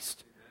Jesus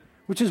Christ,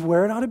 which is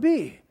where it ought to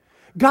be.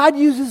 God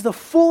uses the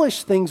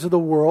foolish things of the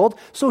world,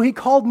 so He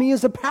called me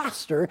as a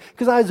pastor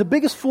because I was the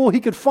biggest fool He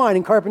could find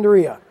in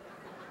Carpinteria.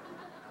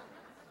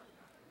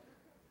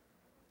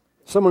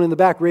 Someone in the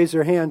back raised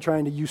their hand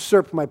trying to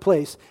usurp my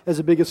place as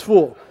the biggest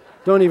fool.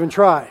 Don't even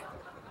try.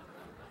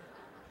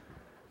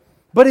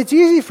 But it's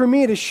easy for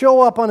me to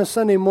show up on a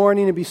Sunday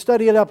morning and be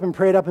studied up and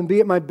prayed up and be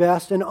at my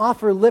best and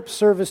offer lip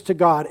service to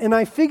God. And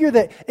I figure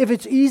that if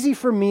it's easy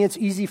for me, it's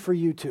easy for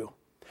you too.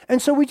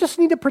 And so we just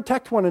need to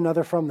protect one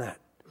another from that,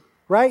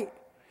 right?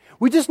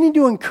 We just need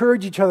to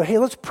encourage each other. Hey,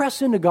 let's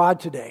press into God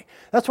today.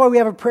 That's why we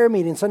have a prayer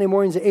meeting Sunday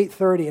mornings at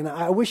 8:30, and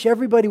I wish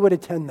everybody would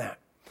attend that.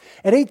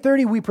 At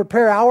 8:30, we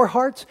prepare our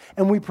hearts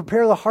and we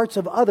prepare the hearts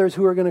of others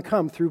who are going to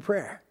come through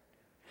prayer.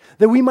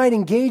 That we might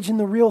engage in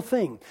the real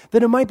thing.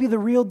 That it might be the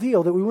real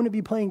deal. That we wouldn't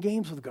be playing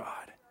games with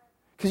God.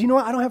 Because you know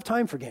what? I don't have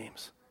time for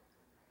games.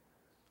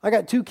 I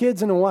got 2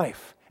 kids and a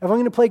wife. If I'm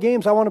going to play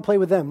games, I want to play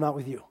with them, not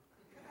with you.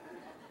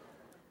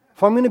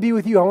 If I'm going to be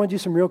with you, I want to do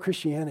some real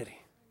Christianity.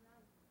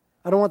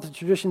 I don't want the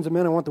traditions of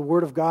men. I want the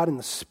Word of God and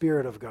the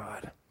Spirit of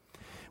God.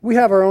 We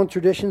have our own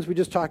traditions. We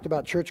just talked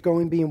about church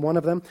going being one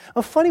of them.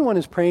 A funny one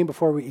is praying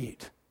before we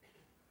eat.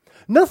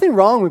 Nothing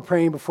wrong with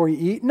praying before you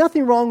eat.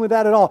 Nothing wrong with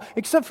that at all.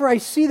 Except for I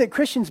see that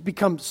Christians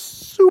become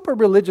super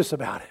religious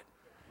about it.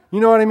 You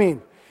know what I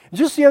mean?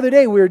 Just the other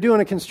day, we were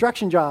doing a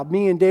construction job.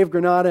 Me and Dave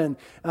Granada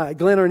and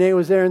Glenn Ornay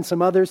was there and some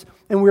others.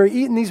 And we were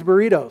eating these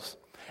burritos.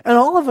 And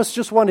all of us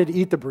just wanted to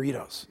eat the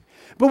burritos.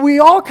 But we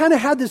all kind of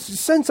had this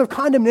sense of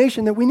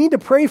condemnation that we need to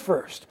pray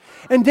first.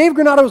 And Dave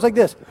Granada was like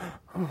this.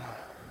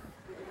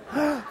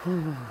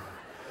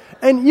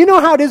 And you know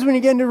how it is when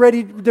you get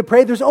ready to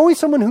pray? There's always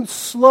someone who's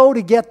slow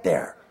to get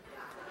there.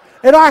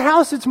 At our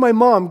house, it's my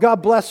mom.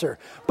 God bless her.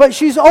 But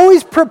she's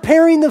always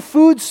preparing the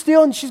food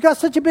still, and she's got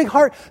such a big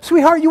heart.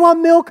 Sweetheart, you want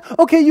milk?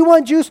 Okay, you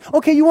want juice?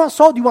 Okay, you want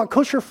salt? Do you want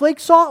kosher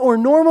flake salt or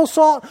normal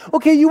salt?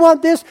 Okay, you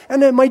want this?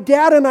 And then my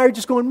dad and I are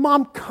just going,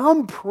 Mom,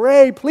 come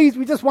pray. Please,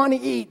 we just want to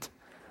eat.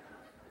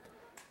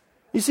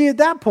 You see, at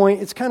that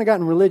point, it's kind of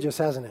gotten religious,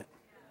 hasn't it?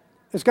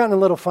 It's gotten a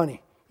little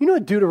funny. You know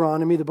what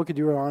Deuteronomy, the book of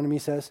Deuteronomy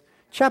says?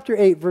 Chapter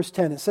 8, verse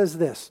 10, it says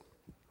this.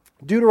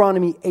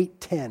 Deuteronomy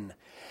 8:10.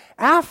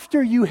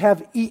 After you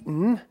have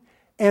eaten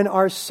and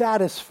are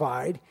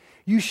satisfied,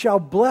 you shall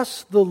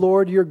bless the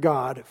Lord your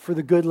God for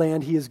the good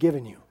land he has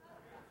given you.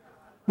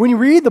 When you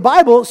read the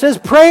Bible, it says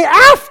pray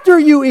after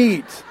you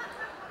eat.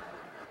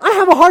 I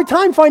have a hard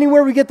time finding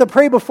where we get the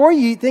pray before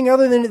you eat thing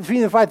other than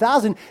feeding the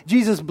 5,000.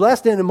 Jesus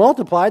blessed it and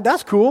multiplied.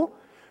 That's cool.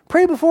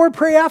 Pray before,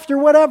 pray after,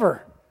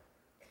 whatever.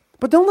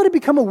 But don't let it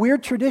become a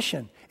weird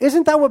tradition.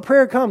 Isn't that what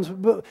prayer comes?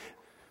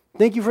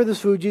 Thank you for this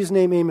food. In Jesus'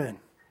 name, amen.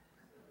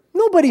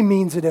 Nobody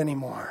means it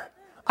anymore.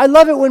 I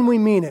love it when we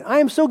mean it. I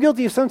am so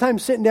guilty of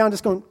sometimes sitting down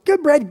just going,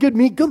 good bread, good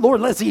meat, good Lord,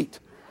 let's eat.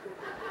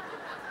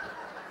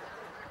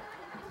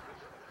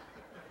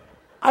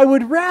 I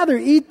would rather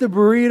eat the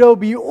burrito,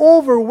 be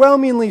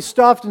overwhelmingly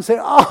stuffed, and say,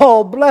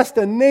 oh, bless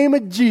the name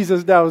of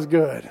Jesus, that was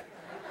good.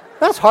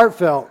 That's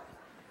heartfelt.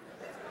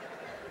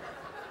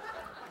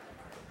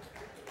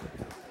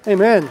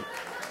 Amen.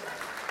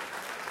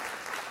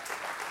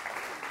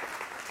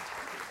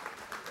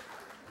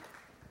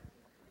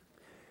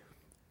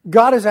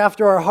 God is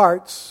after our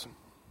hearts,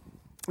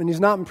 and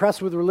He's not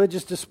impressed with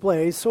religious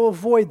displays, so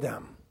avoid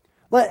them.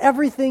 Let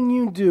everything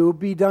you do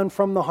be done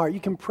from the heart. You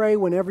can pray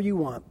whenever you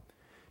want.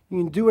 You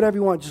can do whatever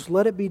you want. Just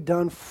let it be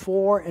done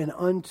for and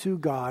unto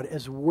God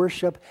as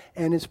worship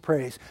and as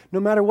praise. No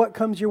matter what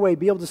comes your way,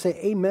 be able to say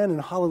amen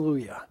and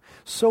hallelujah.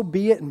 So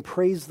be it, and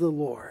praise the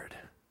Lord.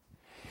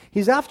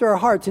 He's after our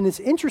hearts, and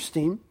it's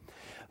interesting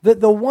that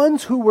the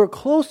ones who were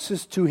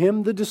closest to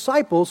Him, the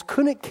disciples,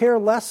 couldn't care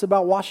less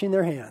about washing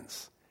their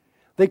hands.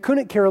 They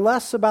couldn't care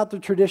less about the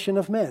tradition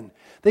of men.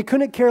 They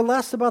couldn't care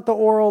less about the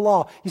oral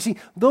law. You see,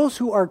 those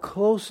who are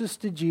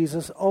closest to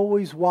Jesus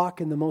always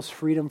walk in the most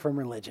freedom from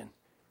religion.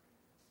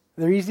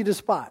 They're easy to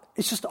spot.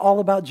 It's just all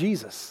about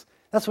Jesus.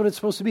 That's what it's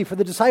supposed to be. For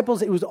the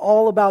disciples, it was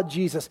all about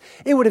Jesus.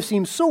 It would have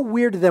seemed so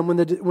weird to them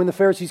when the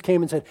Pharisees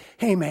came and said,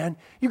 hey man,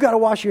 you got to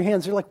wash your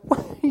hands. They're like, what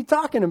are you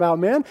talking about,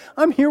 man?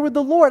 I'm here with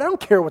the Lord. I don't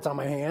care what's on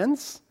my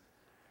hands.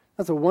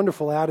 That's a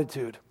wonderful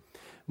attitude.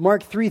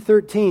 Mark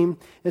 3:13,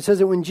 it says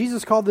that when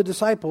Jesus called the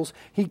disciples,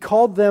 He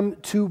called them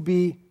to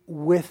be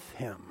with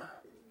Him.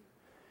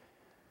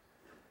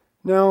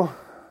 Now,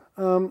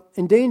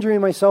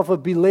 endangering myself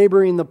of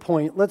belaboring the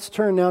point, let's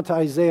turn now to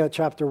Isaiah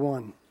chapter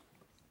 1.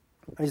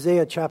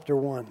 Isaiah chapter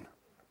 1.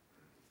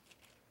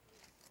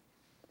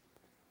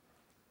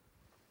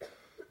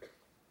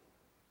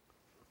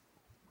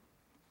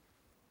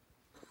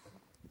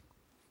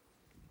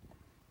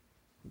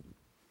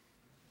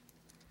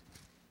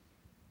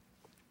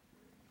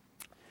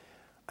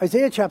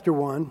 Isaiah chapter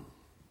 1,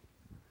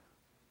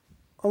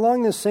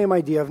 along this same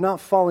idea of not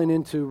falling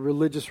into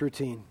religious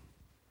routine.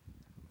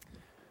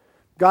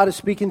 God is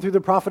speaking through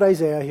the prophet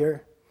Isaiah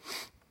here.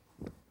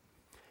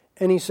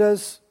 And He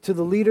says to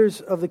the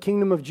leaders of the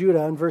kingdom of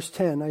Judah in verse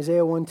 10,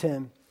 Isaiah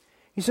 1:10,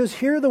 He says,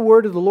 hear the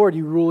word of the Lord,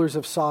 you rulers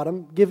of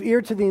Sodom. Give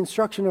ear to the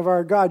instruction of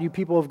our God, you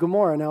people of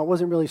Gomorrah. Now, it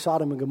wasn't really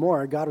Sodom and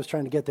Gomorrah. God was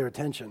trying to get their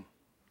attention.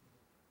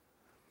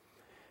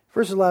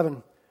 Verse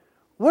 11,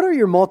 what are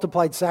your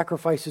multiplied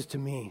sacrifices to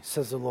me,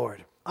 says the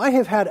Lord? I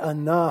have had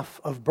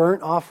enough of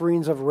burnt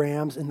offerings of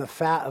rams and the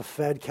fat of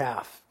fed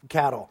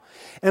cattle.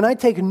 And I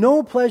take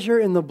no pleasure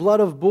in the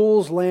blood of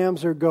bulls,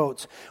 lambs, or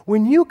goats.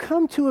 When you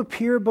come to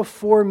appear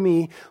before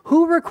me,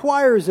 who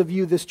requires of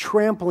you this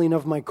trampling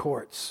of my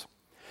courts?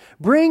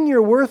 Bring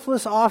your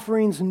worthless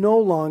offerings no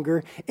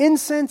longer.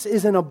 Incense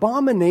is an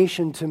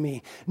abomination to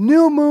me.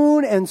 New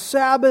moon and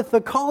Sabbath,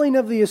 the calling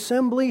of the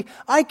assembly.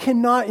 I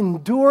cannot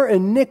endure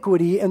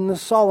iniquity in the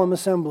solemn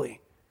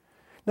assembly.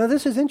 Now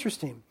this is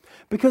interesting,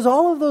 because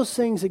all of those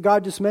things that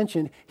God just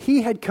mentioned,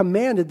 He had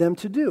commanded them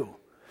to do.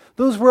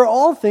 Those were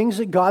all things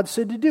that God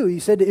said to do. He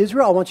said to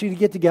Israel, I want you to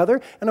get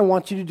together and I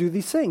want you to do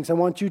these things. I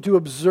want you to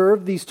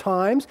observe these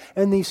times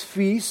and these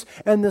feasts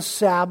and the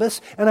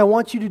Sabbaths, and I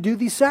want you to do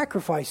these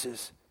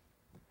sacrifices.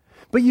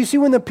 But you see,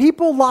 when the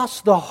people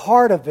lost the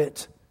heart of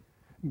it,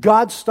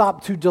 God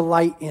stopped to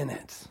delight in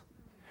it.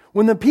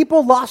 When the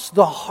people lost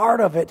the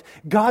heart of it,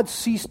 God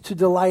ceased to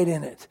delight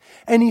in it.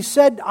 And he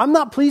said, I'm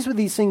not pleased with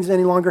these things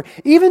any longer,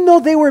 even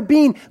though they were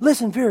being,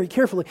 listen very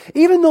carefully,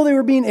 even though they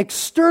were being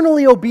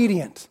externally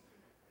obedient.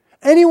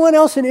 Anyone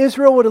else in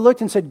Israel would have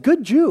looked and said,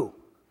 good Jew,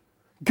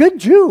 good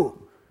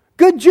Jew,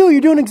 good Jew,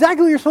 you're doing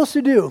exactly what you're supposed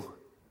to do.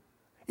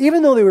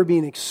 Even though they were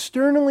being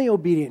externally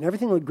obedient and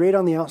everything looked great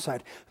on the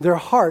outside, their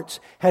hearts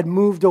had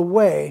moved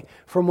away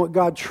from what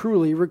God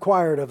truly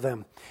required of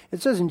them.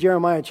 It says in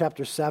Jeremiah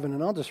chapter 7,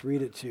 and I'll just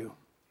read it to you.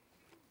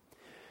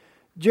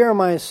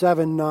 Jeremiah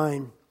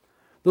 7:9.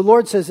 The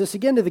Lord says this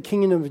again to the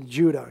kingdom of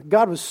Judah.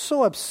 God was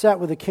so upset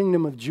with the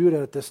kingdom of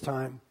Judah at this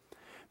time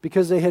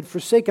because they had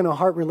forsaken a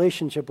heart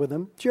relationship with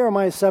him.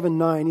 Jeremiah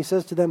 7:9, he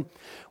says to them,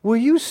 will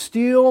you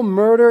steal,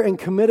 murder, and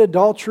commit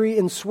adultery,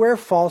 and swear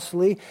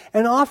falsely,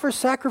 and offer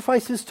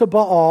sacrifices to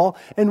Baal,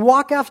 and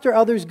walk after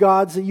others'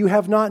 gods that you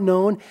have not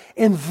known,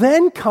 and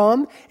then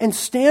come and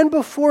stand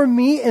before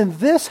me in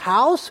this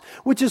house,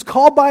 which is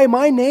called by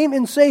my name,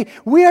 and say,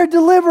 we are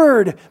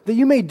delivered, that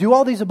you may do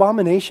all these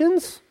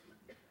abominations?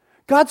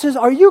 God says,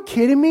 are you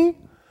kidding me?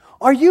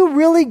 Are you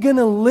really going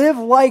to live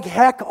like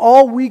heck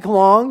all week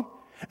long?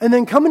 And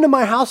then come into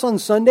my house on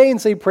Sunday and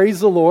say,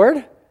 praise the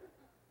Lord?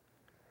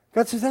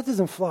 God says, that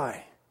doesn't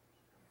fly.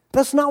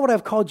 That's not what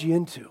I've called you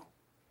into.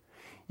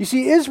 You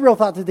see, Israel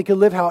thought that they could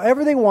live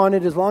however they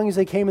wanted as long as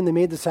they came and they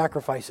made the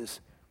sacrifices.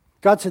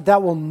 God said,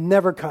 that will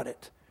never cut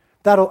it.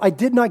 I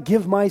did not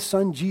give my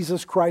son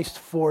Jesus Christ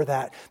for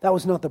that. That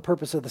was not the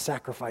purpose of the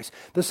sacrifice.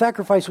 The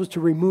sacrifice was to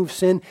remove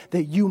sin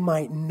that you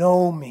might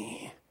know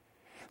me.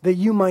 That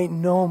you might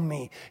know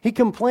me. He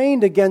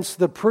complained against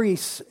the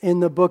priests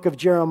in the book of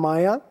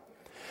Jeremiah,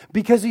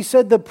 because he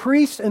said the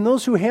priests and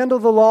those who handle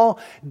the law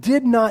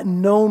did not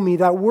know me.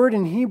 That word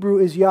in Hebrew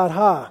is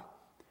yadha.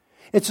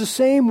 It's the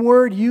same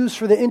word used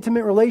for the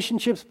intimate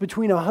relationships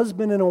between a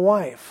husband and a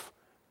wife.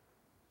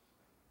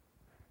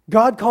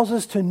 God calls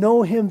us to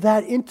know him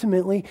that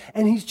intimately,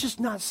 and he's just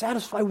not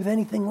satisfied with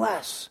anything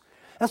less.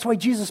 That's why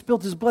Jesus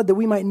spilled his blood, that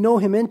we might know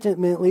him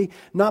intimately,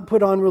 not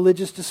put on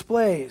religious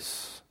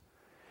displays.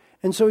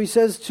 And so he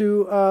says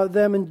to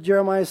them in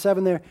Jeremiah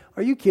 7 there,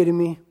 are you kidding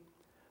me?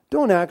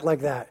 Don't act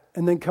like that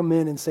and then come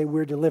in and say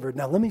we're delivered.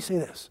 Now let me say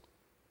this.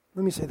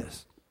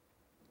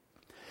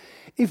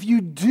 If you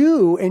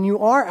do and you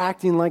are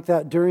acting like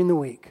that during the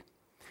week,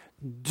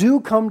 do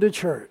come to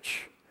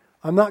church.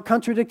 I'm not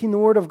contradicting the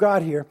word of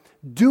God here.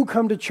 Do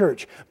come to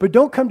church. But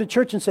don't come to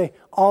church and say,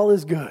 all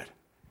is good.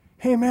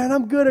 Hey man,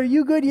 I'm good. Are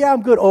you good? Yeah,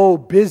 I'm good. Oh,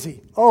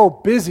 busy.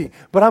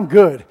 But I'm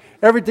good.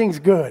 Everything's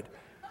good.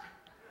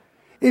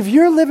 If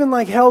you're living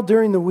like hell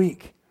during the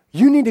week,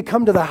 you need to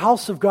come to the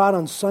house of God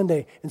on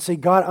Sunday and say,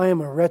 God, I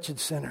am a wretched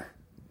sinner.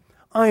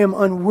 I am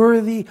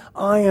unworthy.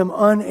 I am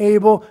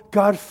unable.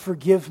 God,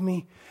 forgive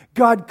me.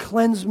 God,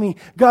 cleanse me.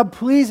 God,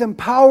 please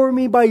empower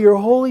me by your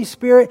Holy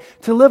Spirit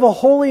to live a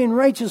holy and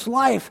righteous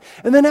life.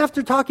 And then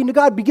after talking to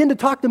God, begin to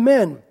talk to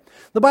men.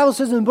 The Bible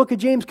says in the book of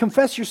James,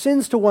 confess your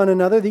sins to one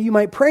another that you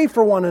might pray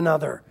for one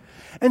another.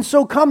 And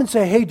so come and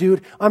say, hey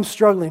dude, I'm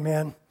struggling,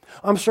 man.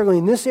 I'm struggling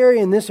in this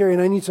area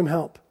and I need some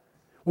help.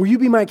 Will you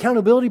be my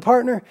accountability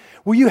partner?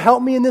 Will you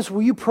help me in this?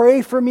 Will you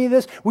pray for me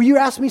this? Will you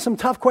ask me some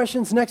tough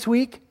questions next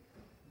week?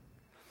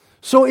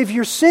 So if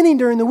you're sinning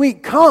during the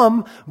week,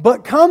 come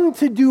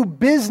to do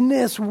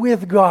business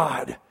with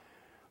God.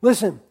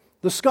 Listen,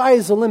 the sky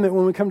is the limit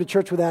when we come to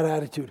church with that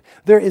attitude.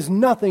 There is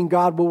nothing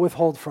God will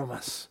withhold from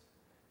us.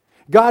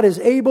 God is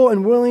able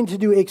and willing to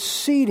do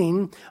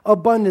exceeding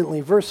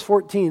abundantly. Verse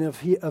 14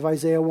 of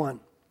Isaiah 1.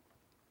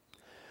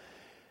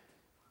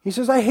 He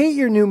says, I hate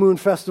your new moon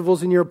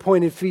festivals and your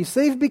appointed feasts.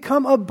 They've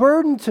become a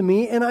burden to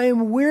me, and I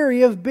am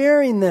weary of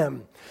bearing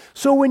them.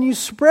 So when you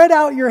spread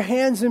out your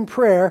hands in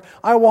prayer,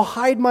 I will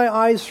hide my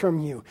eyes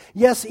from you.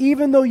 Yes,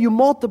 even though you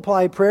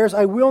multiply prayers,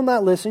 I will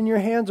not listen. Your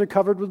hands are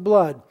covered with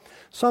blood.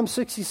 Psalm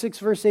 66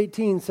 verse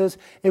 18 says,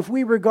 if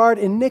we regard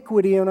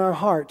iniquity in our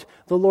heart,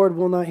 the Lord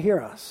will not hear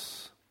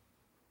us.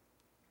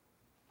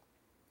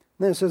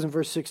 And then it says in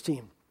verse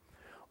 16,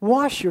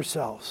 wash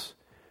yourselves,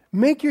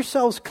 make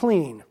yourselves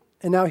clean.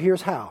 And now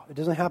here's how. It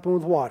doesn't happen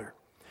with water.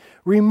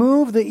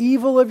 Remove the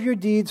evil of your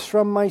deeds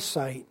from my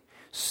sight.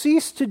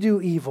 Cease to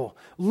do evil.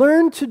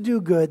 Learn to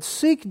do good.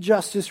 Seek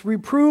justice.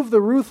 Reprove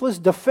the ruthless.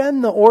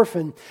 Defend the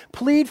orphan.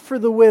 Plead for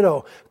the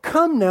widow.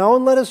 Come now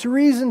and let us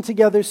reason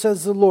together,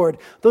 says the Lord.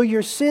 Though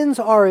your sins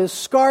are as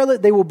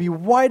scarlet, they will be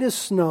white as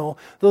snow.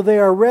 Though they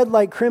are red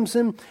like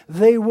crimson,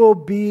 they will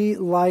be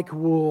like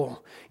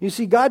wool. You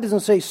see, God doesn't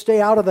say stay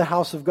out of the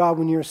house of God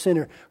when you're a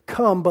sinner.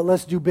 Come, but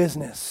let's do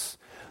business.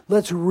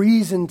 Let's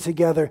reason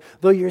together.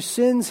 Though your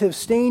sins have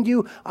stained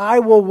you, I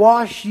will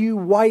wash you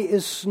white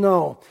as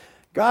snow.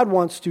 God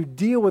wants to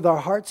deal with our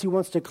hearts. He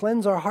wants to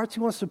cleanse our hearts.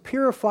 He wants to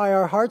purify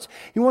our hearts.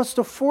 He wants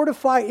to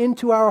fortify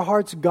into our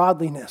hearts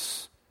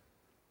godliness.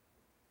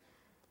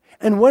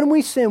 And when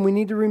we sin, we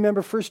need to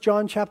remember 1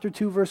 John chapter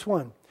 2, verse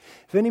 1.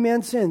 If any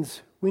man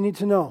sins, we need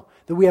to know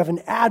that we have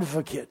an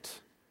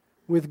advocate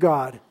with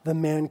God, the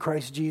man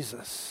Christ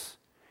Jesus.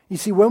 You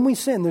see, when we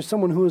sin, there's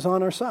someone who is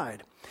on our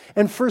side.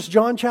 And 1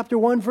 John chapter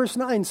 1, verse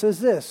 9 says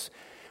this,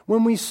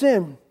 when we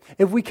sin,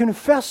 if we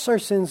confess our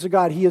sins to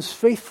God, He is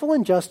faithful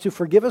and just to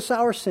forgive us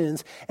our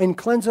sins and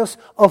cleanse us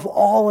of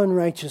all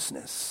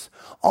unrighteousness.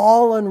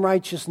 All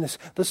unrighteousness,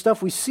 the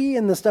stuff we see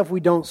and the stuff we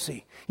don't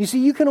see. You see,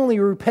 you can only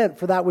repent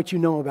for that which you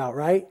know about,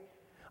 right?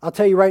 I'll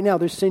tell you right now,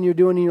 there's sin you're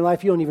doing in your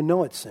life, you don't even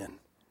know it's sin.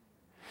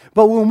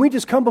 But when we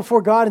just come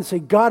before God and say,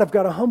 God, I've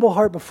got a humble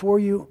heart before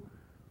you.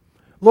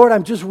 Lord,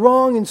 I'm just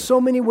wrong in so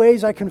many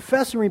ways. I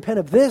confess and repent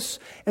of this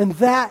and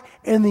that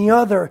and the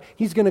other.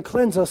 He's going to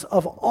cleanse us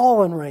of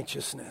all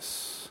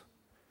unrighteousness.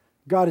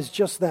 God is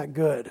just that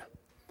good.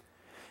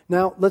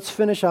 Now, let's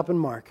finish up in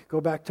Mark.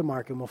 Go back to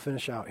Mark and we'll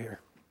finish out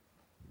here.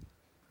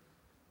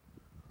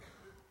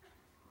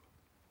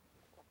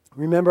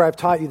 Remember, I've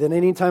taught you that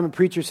anytime a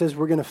preacher says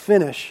we're going to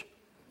finish,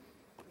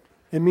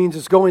 it means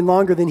it's going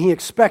longer than he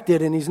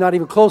expected and he's not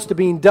even close to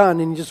being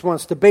done and he just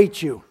wants to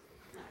bait you.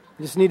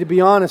 I just need to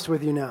be honest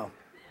with you now.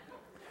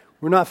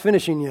 We're not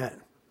finishing yet.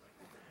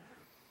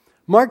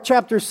 Mark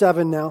chapter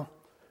 7 now,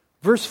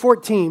 verse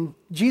 14.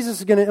 Jesus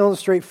is going to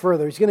illustrate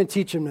further. He's going to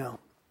teach him now.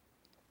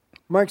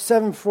 Mark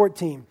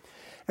 7:14.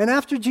 And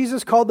after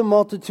Jesus called the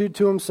multitude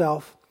to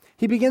himself,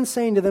 he began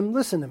saying to them,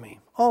 listen to me,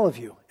 all of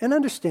you, and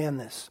understand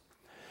this.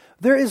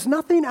 There is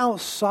nothing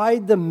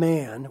outside the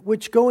man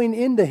which going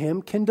into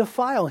him can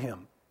defile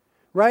him.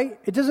 Right?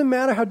 It doesn't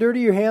matter how dirty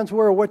your hands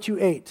were or what you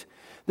ate.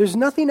 There's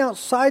nothing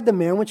outside the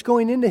man which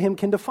going into him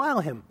can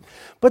defile him.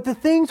 But the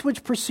things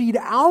which proceed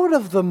out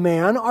of the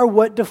man are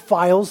what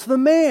defiles the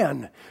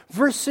man.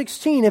 Verse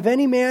 16, if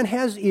any man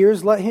has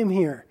ears, let him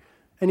hear.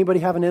 Anybody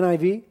have an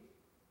NIV?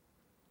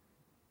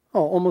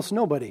 Oh, almost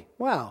nobody.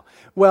 Wow.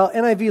 Well,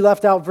 NIV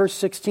left out verse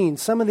 16.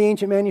 Some of the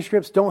ancient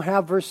manuscripts don't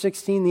have verse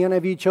 16. The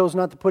NIV chose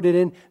not to put it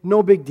in.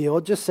 No big deal.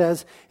 It just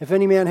says, if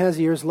any man has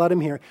ears, let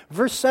him hear.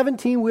 Verse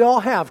 17 we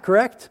all have,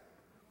 correct?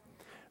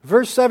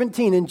 Verse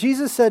 17, and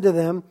Jesus said to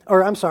them,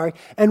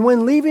 and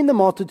when leaving the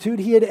multitude,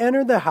 he had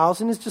entered the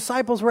house, and his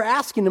disciples were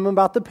asking him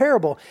about the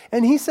parable.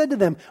 And he said to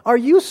them, are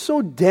you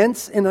so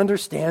dense in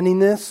understanding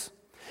this?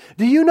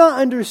 Do you not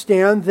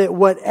understand that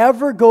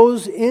whatever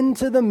goes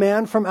into the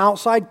man from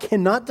outside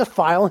cannot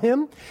defile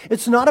him?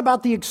 It's not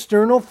about the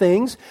external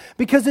things,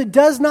 because it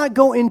does not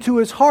go into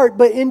his heart,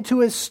 but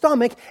into his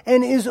stomach,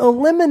 and is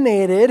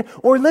eliminated,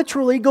 or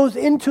literally goes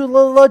into the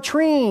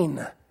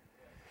latrine.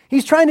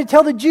 He's trying to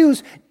tell the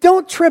Jews,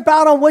 don't trip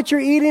out on what you're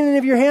eating and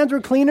if your hands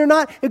were clean or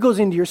not. It goes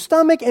into your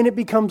stomach and it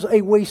becomes a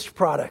waste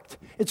product.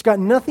 It's got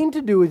nothing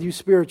to do with you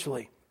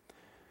spiritually.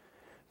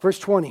 Verse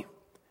 20,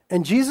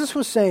 and Jesus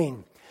was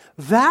saying,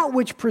 that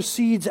which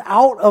proceeds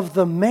out of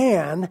the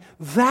man,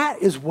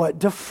 that is what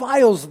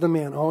defiles the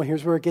man. Oh,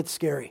 here's where it gets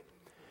scary.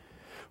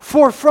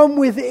 For from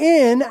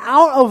within,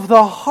 out of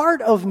the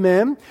heart of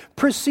men,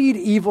 proceed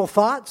evil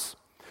thoughts,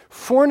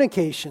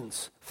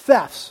 fornications,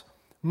 thefts,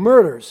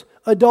 murders,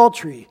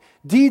 adultery,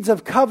 deeds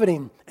of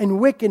coveting and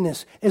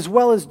wickedness, as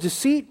well as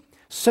deceit,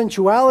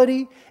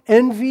 sensuality,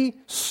 envy,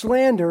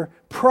 slander,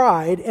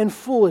 pride, and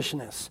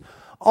foolishness.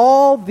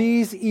 All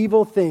these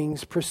evil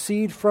things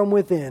proceed from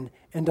within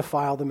and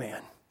defile the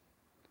man.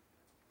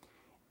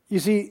 You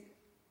see,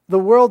 the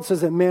world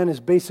says that man is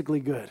basically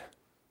good.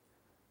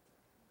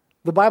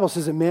 The Bible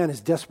says that man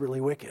is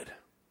desperately wicked.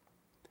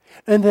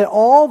 And that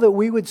all that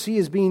we would see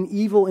as being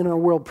evil in our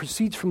world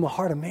proceeds from the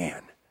heart of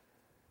man.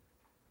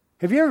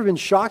 Have you ever been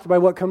shocked by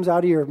what comes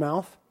out of your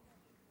mouth?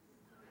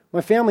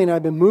 My family and I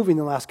have been moving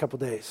the last couple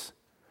days.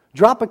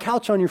 Drop a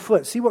couch on your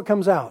foot. See what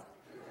comes out.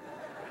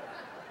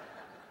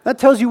 That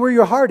tells you where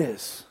your heart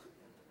is.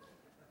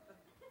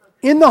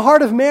 In the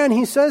heart of man,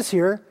 he says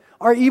here,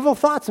 are evil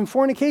thoughts and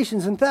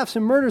fornications and thefts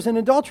and murders and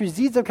adulteries,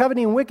 deeds of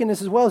coveting and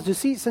wickedness, as well as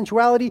deceit,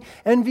 sensuality,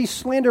 envy,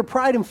 slander,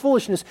 pride, and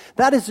foolishness.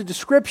 That is a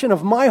description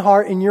of my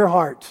heart and your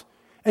heart.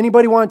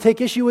 Anybody want to take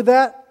issue with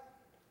that?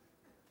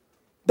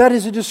 That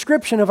is a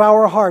description of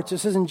our hearts. It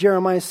says in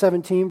Jeremiah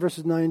 17,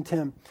 verses 9 and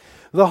 10.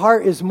 The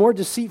heart is more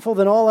deceitful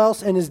than all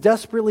else and is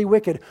desperately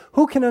wicked.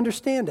 Who can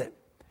understand it?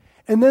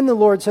 And then the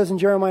Lord says in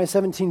Jeremiah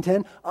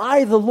 17:10,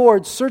 I, the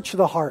Lord, search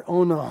the heart.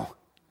 Oh no.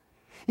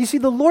 You see,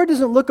 the Lord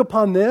doesn't look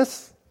upon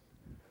this.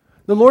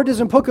 The Lord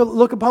doesn't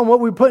look upon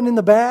what we're putting in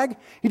the bag.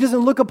 He doesn't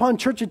look upon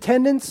church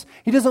attendance.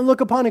 He doesn't look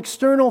upon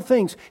external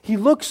things. He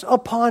looks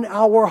upon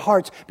our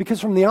hearts. Because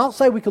from the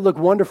outside we could look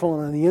wonderful,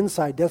 and on the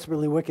inside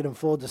desperately wicked and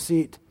full of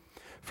deceit.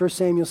 1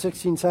 Samuel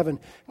 16:7.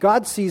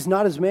 God sees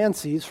not as man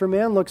sees, for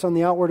man looks on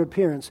the outward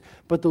appearance,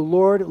 but the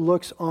Lord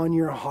looks on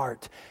your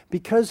heart.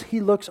 Because he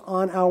looks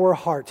on our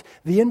heart.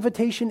 The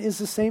invitation is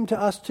the same to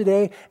us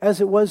today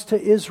as it was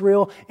to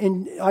Israel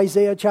in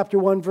Isaiah chapter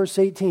 1, verse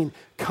 18.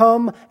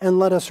 Come and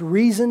let us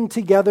reason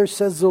together,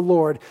 says the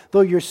Lord.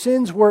 Though your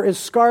sins were as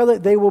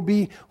scarlet, they will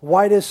be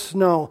white as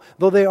snow.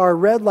 Though they are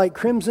red like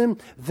crimson,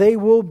 they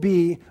will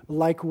be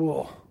like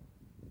wool.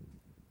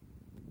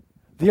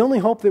 The only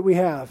hope that we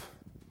have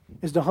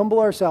is to humble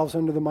ourselves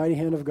under the mighty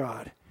hand of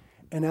God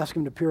and ask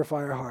Him to purify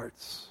our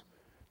hearts,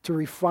 to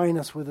refine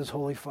us with His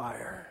holy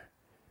fire.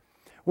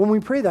 When we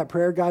pray that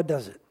prayer, God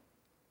does it.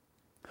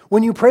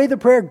 When you pray the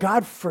prayer,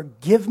 God,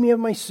 forgive me of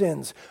my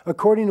sins,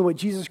 according to what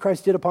Jesus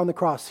Christ did upon the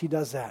cross, He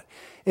does that.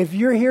 If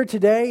you're here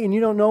today and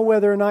you don't know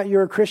whether or not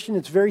you're a Christian,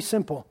 it's very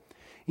simple.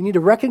 You need to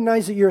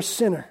recognize that you're a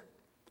sinner.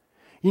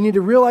 You need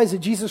to realize that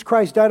Jesus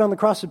Christ died on the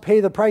cross to pay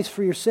the price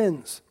for your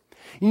sins.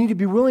 You need to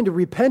be willing to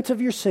repent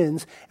of your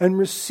sins and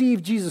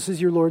receive Jesus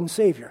as your Lord and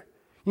Savior.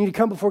 You need to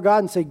come before God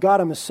and say, God,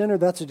 I'm a sinner.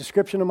 That's a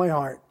description of my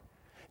heart.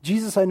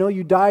 Jesus, I know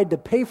you died to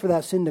pay for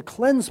that sin, to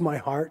cleanse my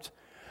heart.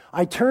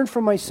 I turn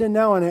from my sin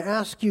now and I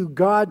ask you,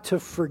 God, to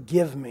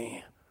forgive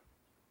me.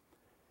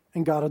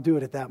 And God will do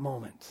it at that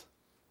moment.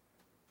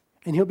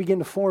 And He'll begin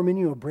to form in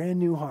you a brand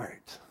new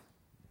heart.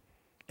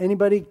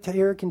 Anybody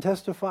here can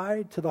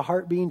testify to the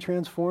heart being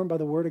transformed by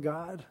the Word of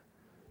God?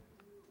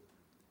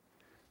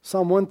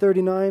 Psalm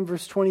 139,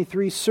 verse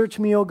 23, search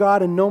me, O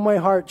God, and know my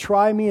heart.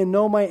 Try me and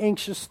know my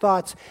anxious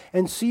thoughts,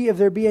 and see if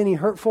there be any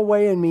hurtful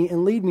way in me,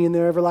 and lead me in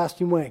their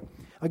everlasting way.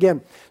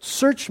 Again,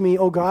 search me,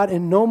 O God,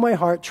 and know my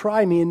heart.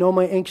 Try me and know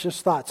my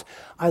anxious thoughts.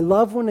 I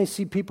love when I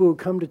see people who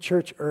come to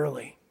church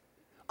early.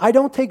 I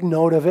don't take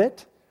note of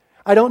it.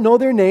 I don't know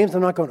their names.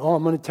 I'm not going,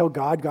 I'm going to tell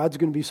God. God's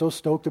going to be so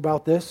stoked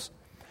about this.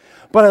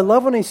 But I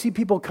love when I see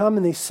people come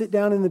and they sit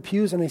down in the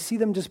pews and I see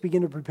them just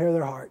begin to prepare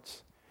their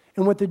hearts.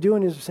 And what they're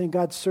doing is saying,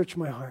 God, search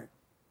my heart.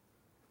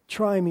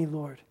 Try me,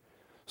 Lord.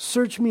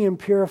 Search me and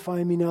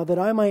purify me now that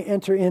I might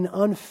enter in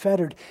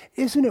unfettered.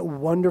 Isn't it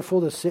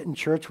wonderful to sit in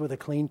church with a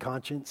clean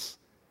conscience?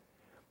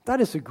 That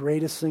is the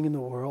greatest thing in the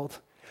world.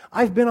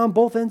 I've been on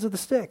both ends of the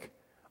stick.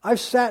 I've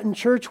sat in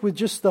church with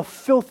just the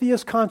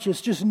filthiest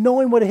conscience, just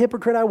knowing what a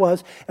hypocrite I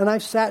was, and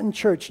I've sat in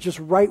church just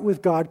right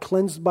with God,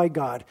 cleansed by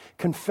God,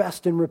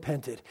 confessed and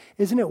repented.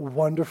 Isn't it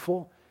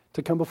wonderful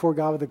to come before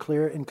God with a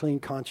clear and clean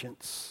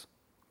conscience?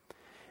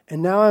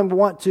 And now I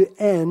want to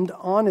end,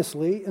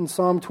 honestly, in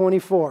Psalm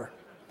 24.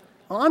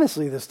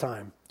 Honestly this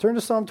time. Turn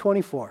to Psalm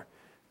 24.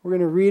 We're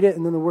going to read it,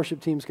 and then the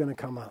worship team's going to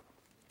come up.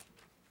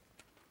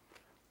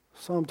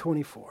 Psalm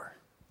 24.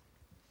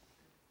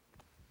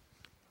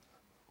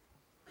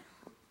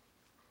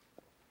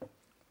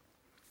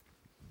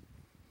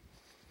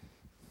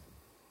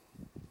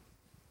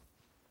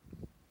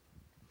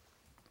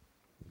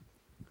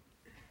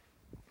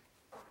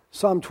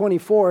 Psalm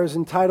 24 is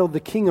entitled, The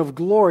King of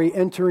Glory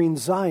Entering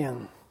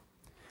Zion,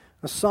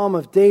 a psalm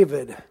of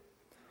David. It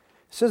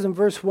says in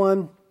verse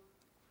 1,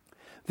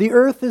 the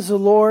earth is the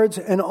Lord's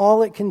and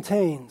all it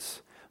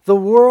contains, the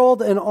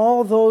world and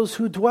all those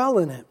who dwell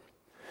in it.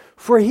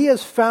 For He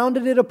has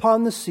founded it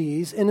upon the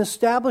seas and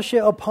established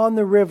it upon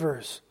the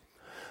rivers.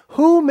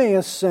 Who may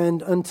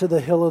ascend unto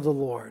the hill of the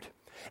Lord?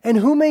 And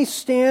who may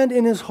stand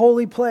in His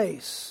holy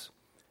place?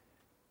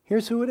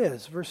 Here's who it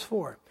is, verse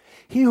 4.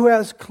 He who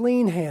has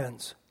clean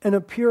hands and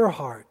a pure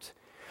heart,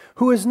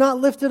 who has not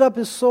lifted up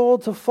his soul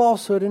to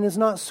falsehood and has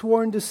not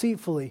sworn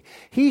deceitfully,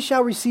 he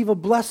shall receive a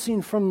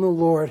blessing from the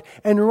Lord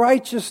and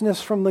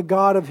righteousness from the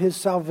God of his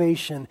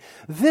salvation.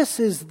 This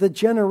is the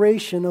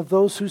generation of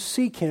those who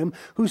seek Him,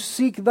 who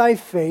seek thy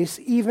face,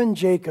 even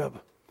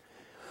Jacob.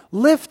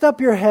 Lift up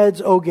your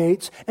heads, O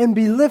gates, and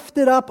be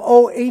lifted up,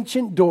 O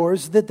ancient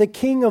doors, that the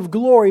King of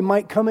glory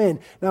might come in.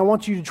 Now I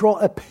want you to draw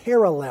a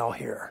parallel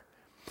here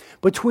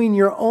between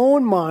your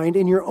own mind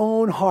and your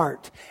own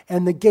heart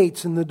and the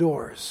gates and the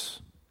doors.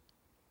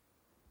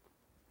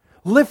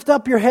 Lift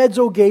up your heads,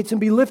 O gates,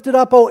 and be lifted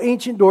up, O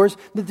ancient doors,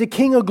 that the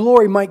King of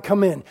glory might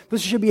come in.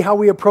 This should be how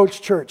we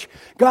approach church.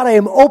 God, I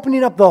am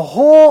opening up the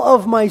whole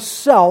of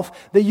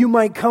myself that you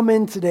might come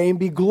in today and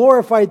be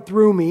glorified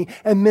through me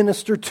and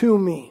minister to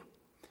me.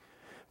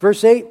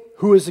 Verse 8,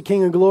 who is the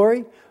King of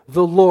glory?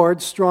 The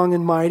Lord strong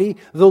and mighty,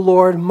 the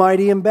Lord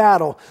mighty in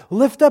battle.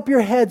 Lift up your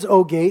heads,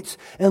 O gates,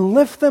 and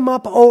lift them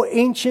up, O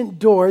ancient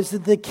doors,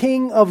 that the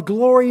King of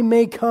glory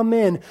may come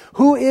in.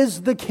 Who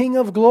is the King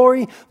of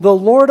glory? The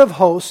Lord of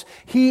hosts.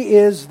 He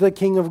is the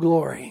King of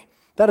glory.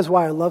 That is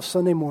why I love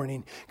Sunday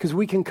morning, because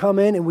we can come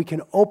in and we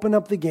can open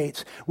up the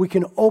gates. We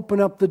can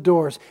open up the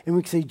doors and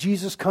we can say,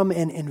 Jesus, come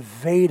and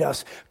invade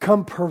us.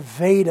 Come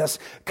pervade us.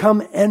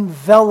 Come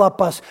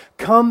envelop us.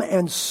 Come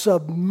and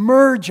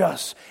submerge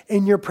us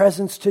in your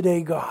presence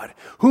today, God.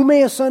 Who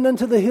may ascend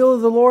unto the hill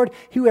of the Lord?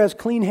 He who has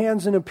clean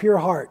hands and a pure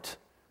heart.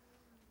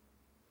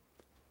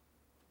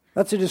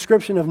 That's a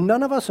description of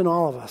none of us and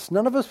all of us.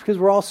 None of us because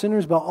we're all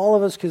sinners, but all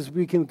of us because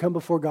we can come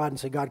before God and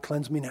say, God,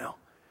 cleanse me now.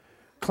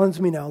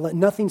 Cleanse me now. Let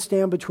nothing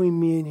stand between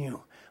me and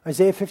you.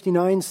 Isaiah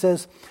 59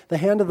 says, the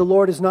hand of the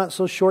Lord is not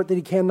so short that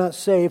He cannot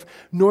save,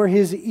 nor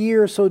His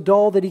ear so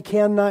dull that He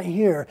cannot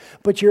hear.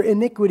 But your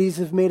iniquities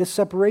have made a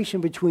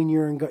separation between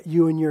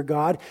you and your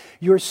God.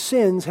 Your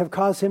sins have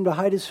caused Him to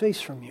hide His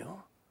face from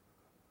you.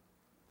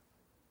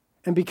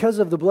 And because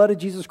of the blood of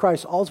Jesus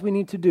Christ, all we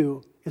need to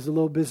do is a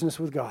little business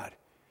with God.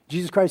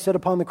 Jesus Christ said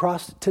upon the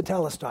cross,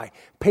 tetelestai,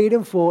 paid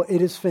in full,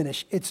 it is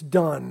finished, it's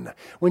done.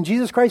 When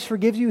Jesus Christ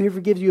forgives you, He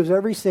forgives you of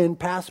every sin,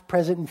 past,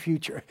 present, and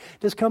future.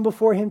 Just come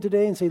before Him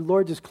today and say,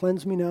 Lord, just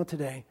cleanse me now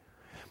today.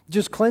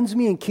 Just cleanse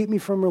me and keep me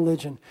from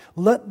religion.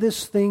 Let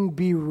this thing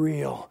be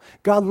real.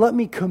 God, let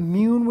me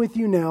commune with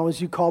you now as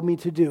you called me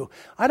to do.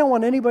 I don't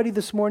want anybody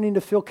this morning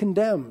to feel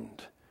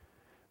condemned,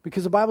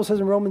 because the Bible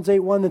says in Romans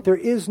 8:1 that there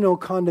is no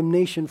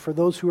condemnation for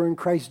those who are in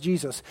Christ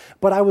Jesus.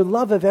 But I would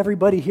love if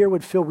everybody here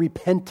would feel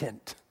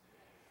repentant.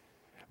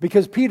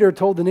 Because Peter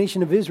told the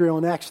nation of Israel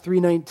in Acts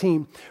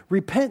 3:19,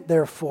 repent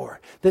therefore,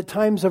 that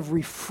times of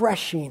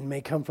refreshing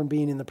may come from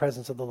being in the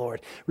presence of the Lord.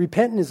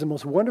 Repentant is the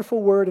most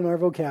wonderful word in our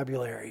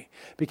vocabulary,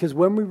 because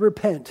when we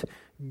repent,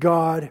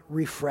 God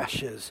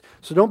refreshes.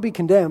 So don't be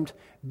condemned,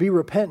 be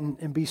repentant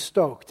and be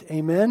stoked.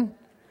 Amen?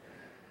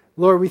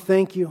 Lord, we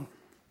thank you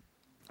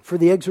for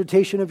the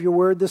exhortation of your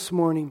word this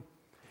morning.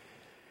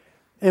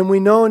 And we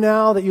know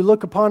now that you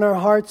look upon our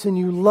hearts and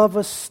you love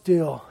us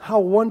still. How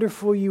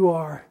wonderful you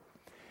are.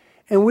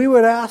 And we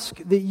would ask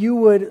that you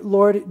would,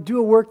 Lord, do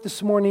a work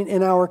this morning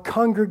in our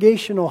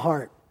congregational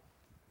heart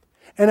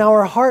and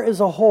our heart as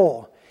a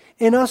whole,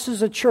 in us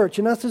as a church,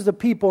 in us as a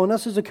people, in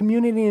us as a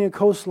community and a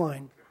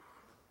coastline.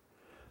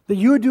 That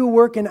you would do a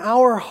work in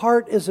our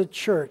heart as a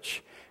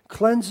church.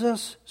 Cleanse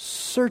us,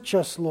 search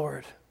us,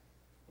 Lord.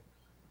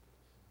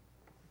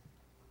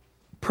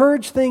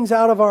 Purge things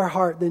out of our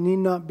heart that need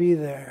not be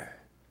there.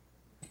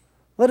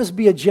 Let us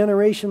be a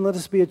generation, let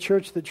us be a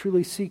church that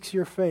truly seeks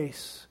your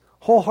face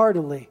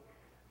wholeheartedly,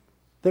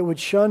 that would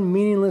shun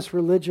meaningless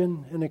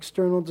religion and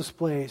external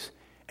displays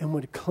and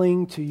would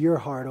cling to your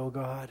heart, O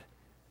God.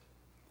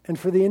 And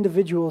for the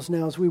individuals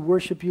now, as we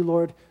worship you,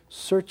 Lord,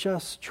 search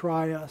us,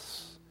 try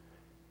us.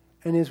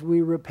 And as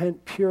we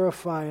repent,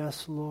 purify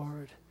us,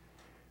 Lord.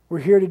 We're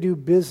here to do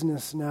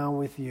business now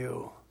with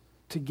you,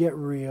 to get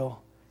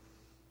real.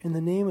 In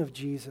the name of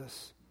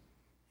Jesus,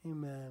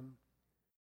 amen.